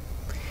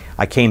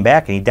 I came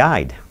back and he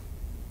died.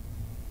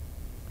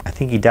 I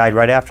think he died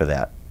right after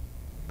that.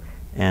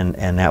 And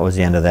that was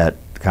the end of that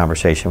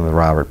conversation with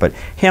Robert. But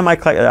him,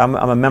 I'm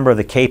a member of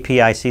the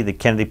KPIC, the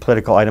Kennedy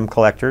Political Item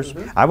Collectors.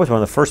 Mm-hmm. I was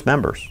one of the first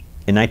members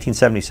in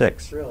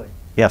 1976. Really?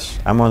 Yes,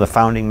 I'm one of the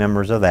founding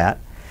members of that.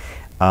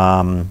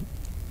 And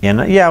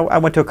yeah, I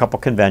went to a couple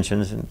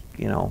conventions and,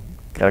 you know,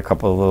 got a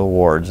couple of little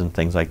awards and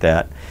things like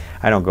that.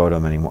 I don't go to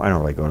them anymore. I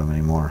don't really go to them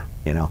anymore,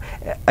 you know.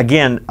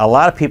 Again, a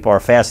lot of people are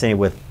fascinated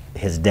with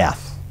his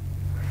death.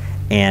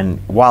 And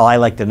while I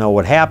like to know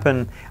what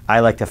happened,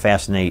 I like to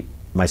fascinate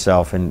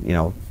myself and, you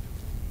know,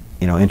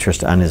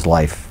 interest on his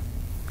life.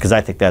 Because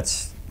I think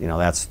that's, you know,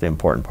 that's the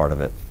important part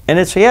of it. And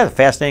it's, yeah, a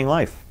fascinating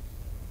life.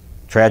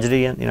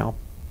 Tragedy, and, you know,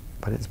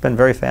 but it's been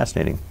very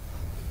fascinating.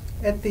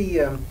 At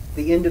the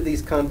end of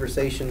these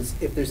conversations,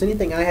 if there's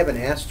anything I haven't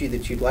asked you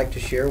that you'd like to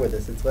share with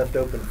us, it's left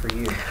open for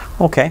you.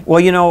 Okay. Well,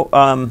 you know,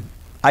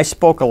 I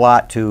spoke a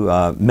lot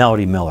to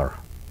Melody Miller,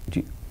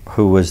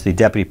 who was the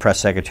deputy press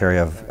secretary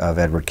of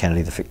Edward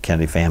Kennedy, the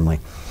Kennedy family.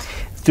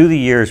 Through the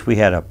years, we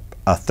had a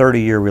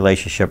 30-year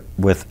relationship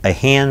with a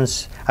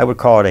hands, I would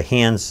call it a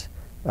hands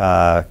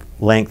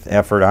length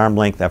effort, arm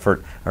length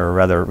effort, or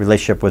rather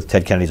relationship with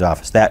Ted Kennedy's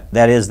office.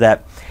 That is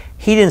that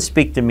he didn't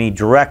speak to me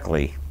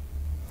directly,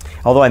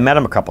 although I met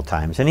him a couple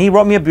times. And he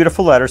wrote me a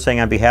beautiful letter saying,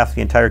 on behalf of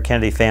the entire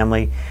Kennedy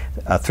family,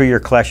 through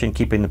your collection,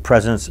 keeping the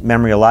president's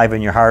memory alive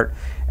in your heart,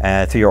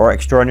 through your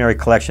extraordinary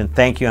collection,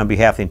 thank you on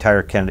behalf of the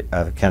entire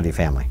Kennedy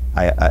family,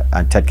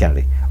 on Ted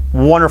Kennedy.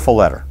 Wonderful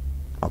letter,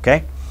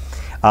 okay?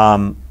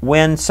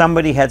 When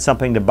somebody had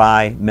something to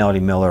buy, Melody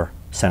Miller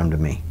sent them to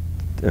me,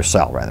 or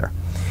sell rather.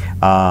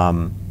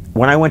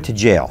 When I went to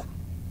jail,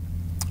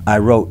 I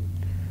wrote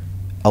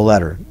a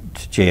letter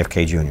to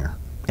JFK Jr.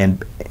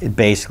 And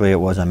basically it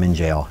was, I'm in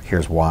jail,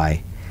 here's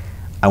why.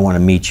 I want to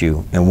meet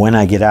you, and when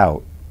I get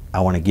out,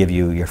 I want to give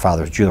you your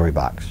father's jewelry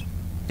box.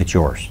 It's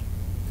yours.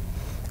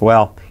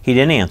 Well, he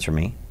didn't answer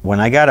me. When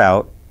I got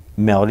out,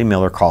 Melody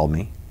Miller called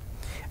me,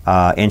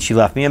 and she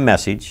left me a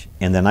message,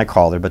 and then I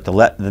called her, but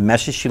the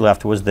message she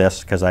left was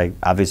this, because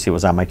obviously it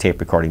was on my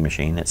tape recording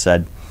machine. It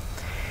said,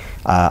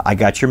 I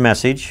got your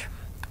message,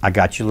 I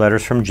got your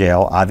letters from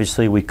jail.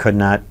 Obviously we could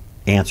not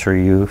answer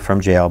you from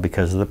jail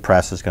because the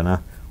press is going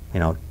to, you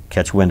know,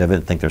 catch wind of it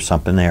and think there's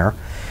something there.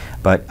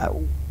 But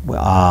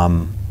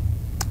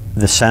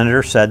the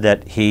senator said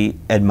that he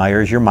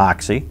admires your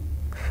moxie,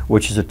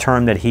 which is a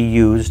term that he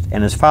used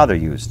and his father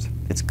used.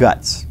 It's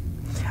guts.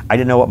 I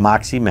didn't know what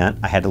moxie meant.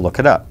 I had to look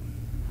it up.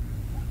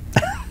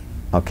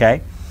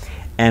 Okay?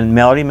 And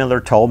Melody Miller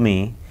told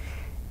me,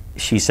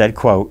 she said,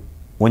 quote,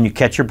 when you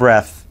catch your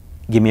breath,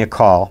 give me a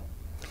call.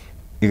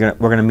 We're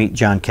going to meet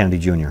John Kennedy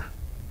Jr.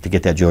 to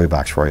get that jewelry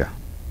box for you.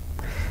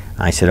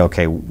 I said,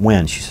 okay,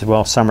 when? She said,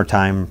 well,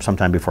 summertime,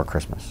 sometime before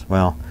Christmas.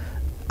 Well,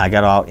 I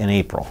got out in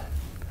April.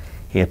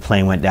 His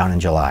plane went down in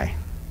July.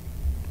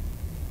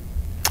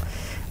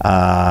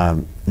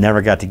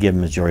 Never got to give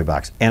him his jewelry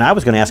box. And I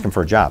was going to ask him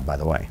for a job, by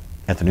the way,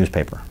 at the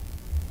newspaper.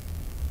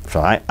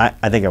 So I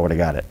think I would have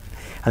got it.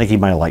 I think he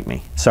might have liked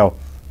me. So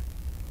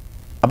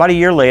about a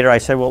year later, I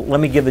said, well, let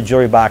me give the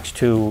jewelry box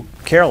to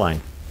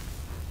Caroline.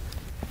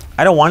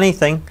 I don't want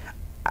anything.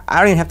 I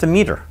don't even have to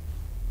meet her.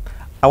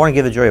 I want to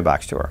give the jewelry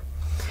box to her.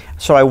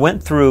 So I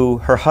went through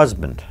her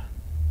husband,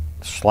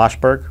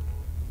 Schlossberg.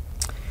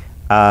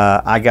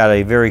 I got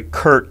a very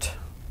curt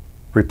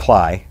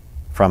reply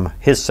from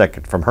her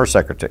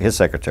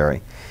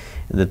secretary,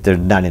 that they're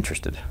not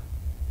interested.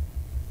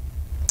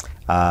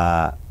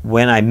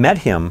 When I met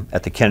him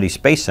at the Kennedy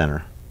Space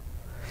Center,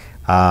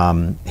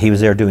 he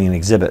was there doing an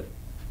exhibit.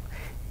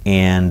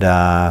 and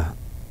I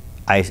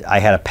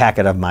had a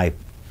packet of my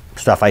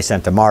stuff I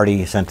sent to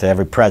Marty, sent to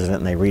every president,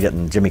 and they read it,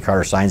 and Jimmy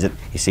Carter signs it.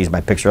 He sees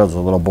my picture as a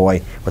little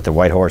boy with the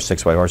white horse,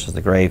 6 white horses,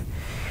 the grave.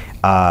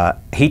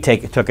 He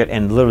took it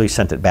and literally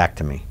sent it back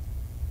to me.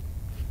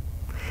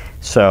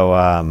 So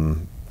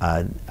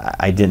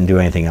I didn't do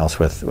anything else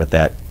with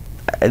that.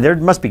 There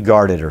must be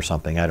guarded or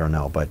something, I don't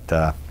know, but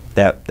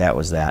that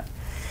was that.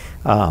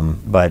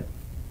 But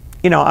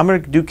you know, I'm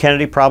going to do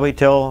Kennedy probably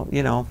till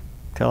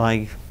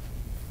I,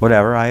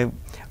 whatever. I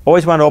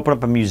always want to open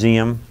up a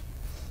museum,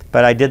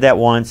 but I did that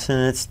once,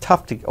 and it's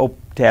tough to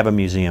have a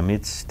museum.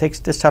 It's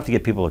tough to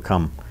get people to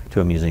come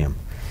to a museum.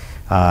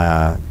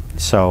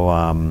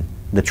 So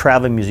the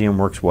traveling museum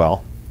works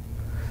well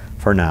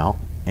for now,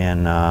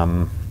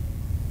 and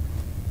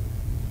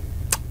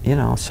you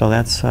know, so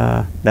that's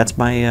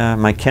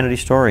my Kennedy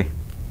story.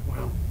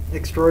 Wow,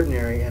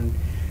 extraordinary, and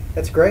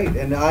that's great.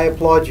 And I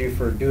applaud you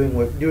for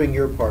doing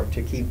your part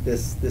to keep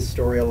this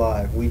story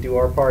alive. We do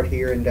our part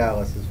here in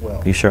Dallas as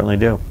well. You certainly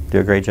do. Do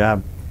a great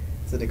job.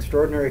 It's an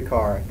extraordinary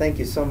car. Thank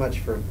you so much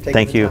for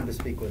taking the time to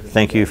speak with us.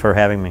 Thank you for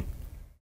having me.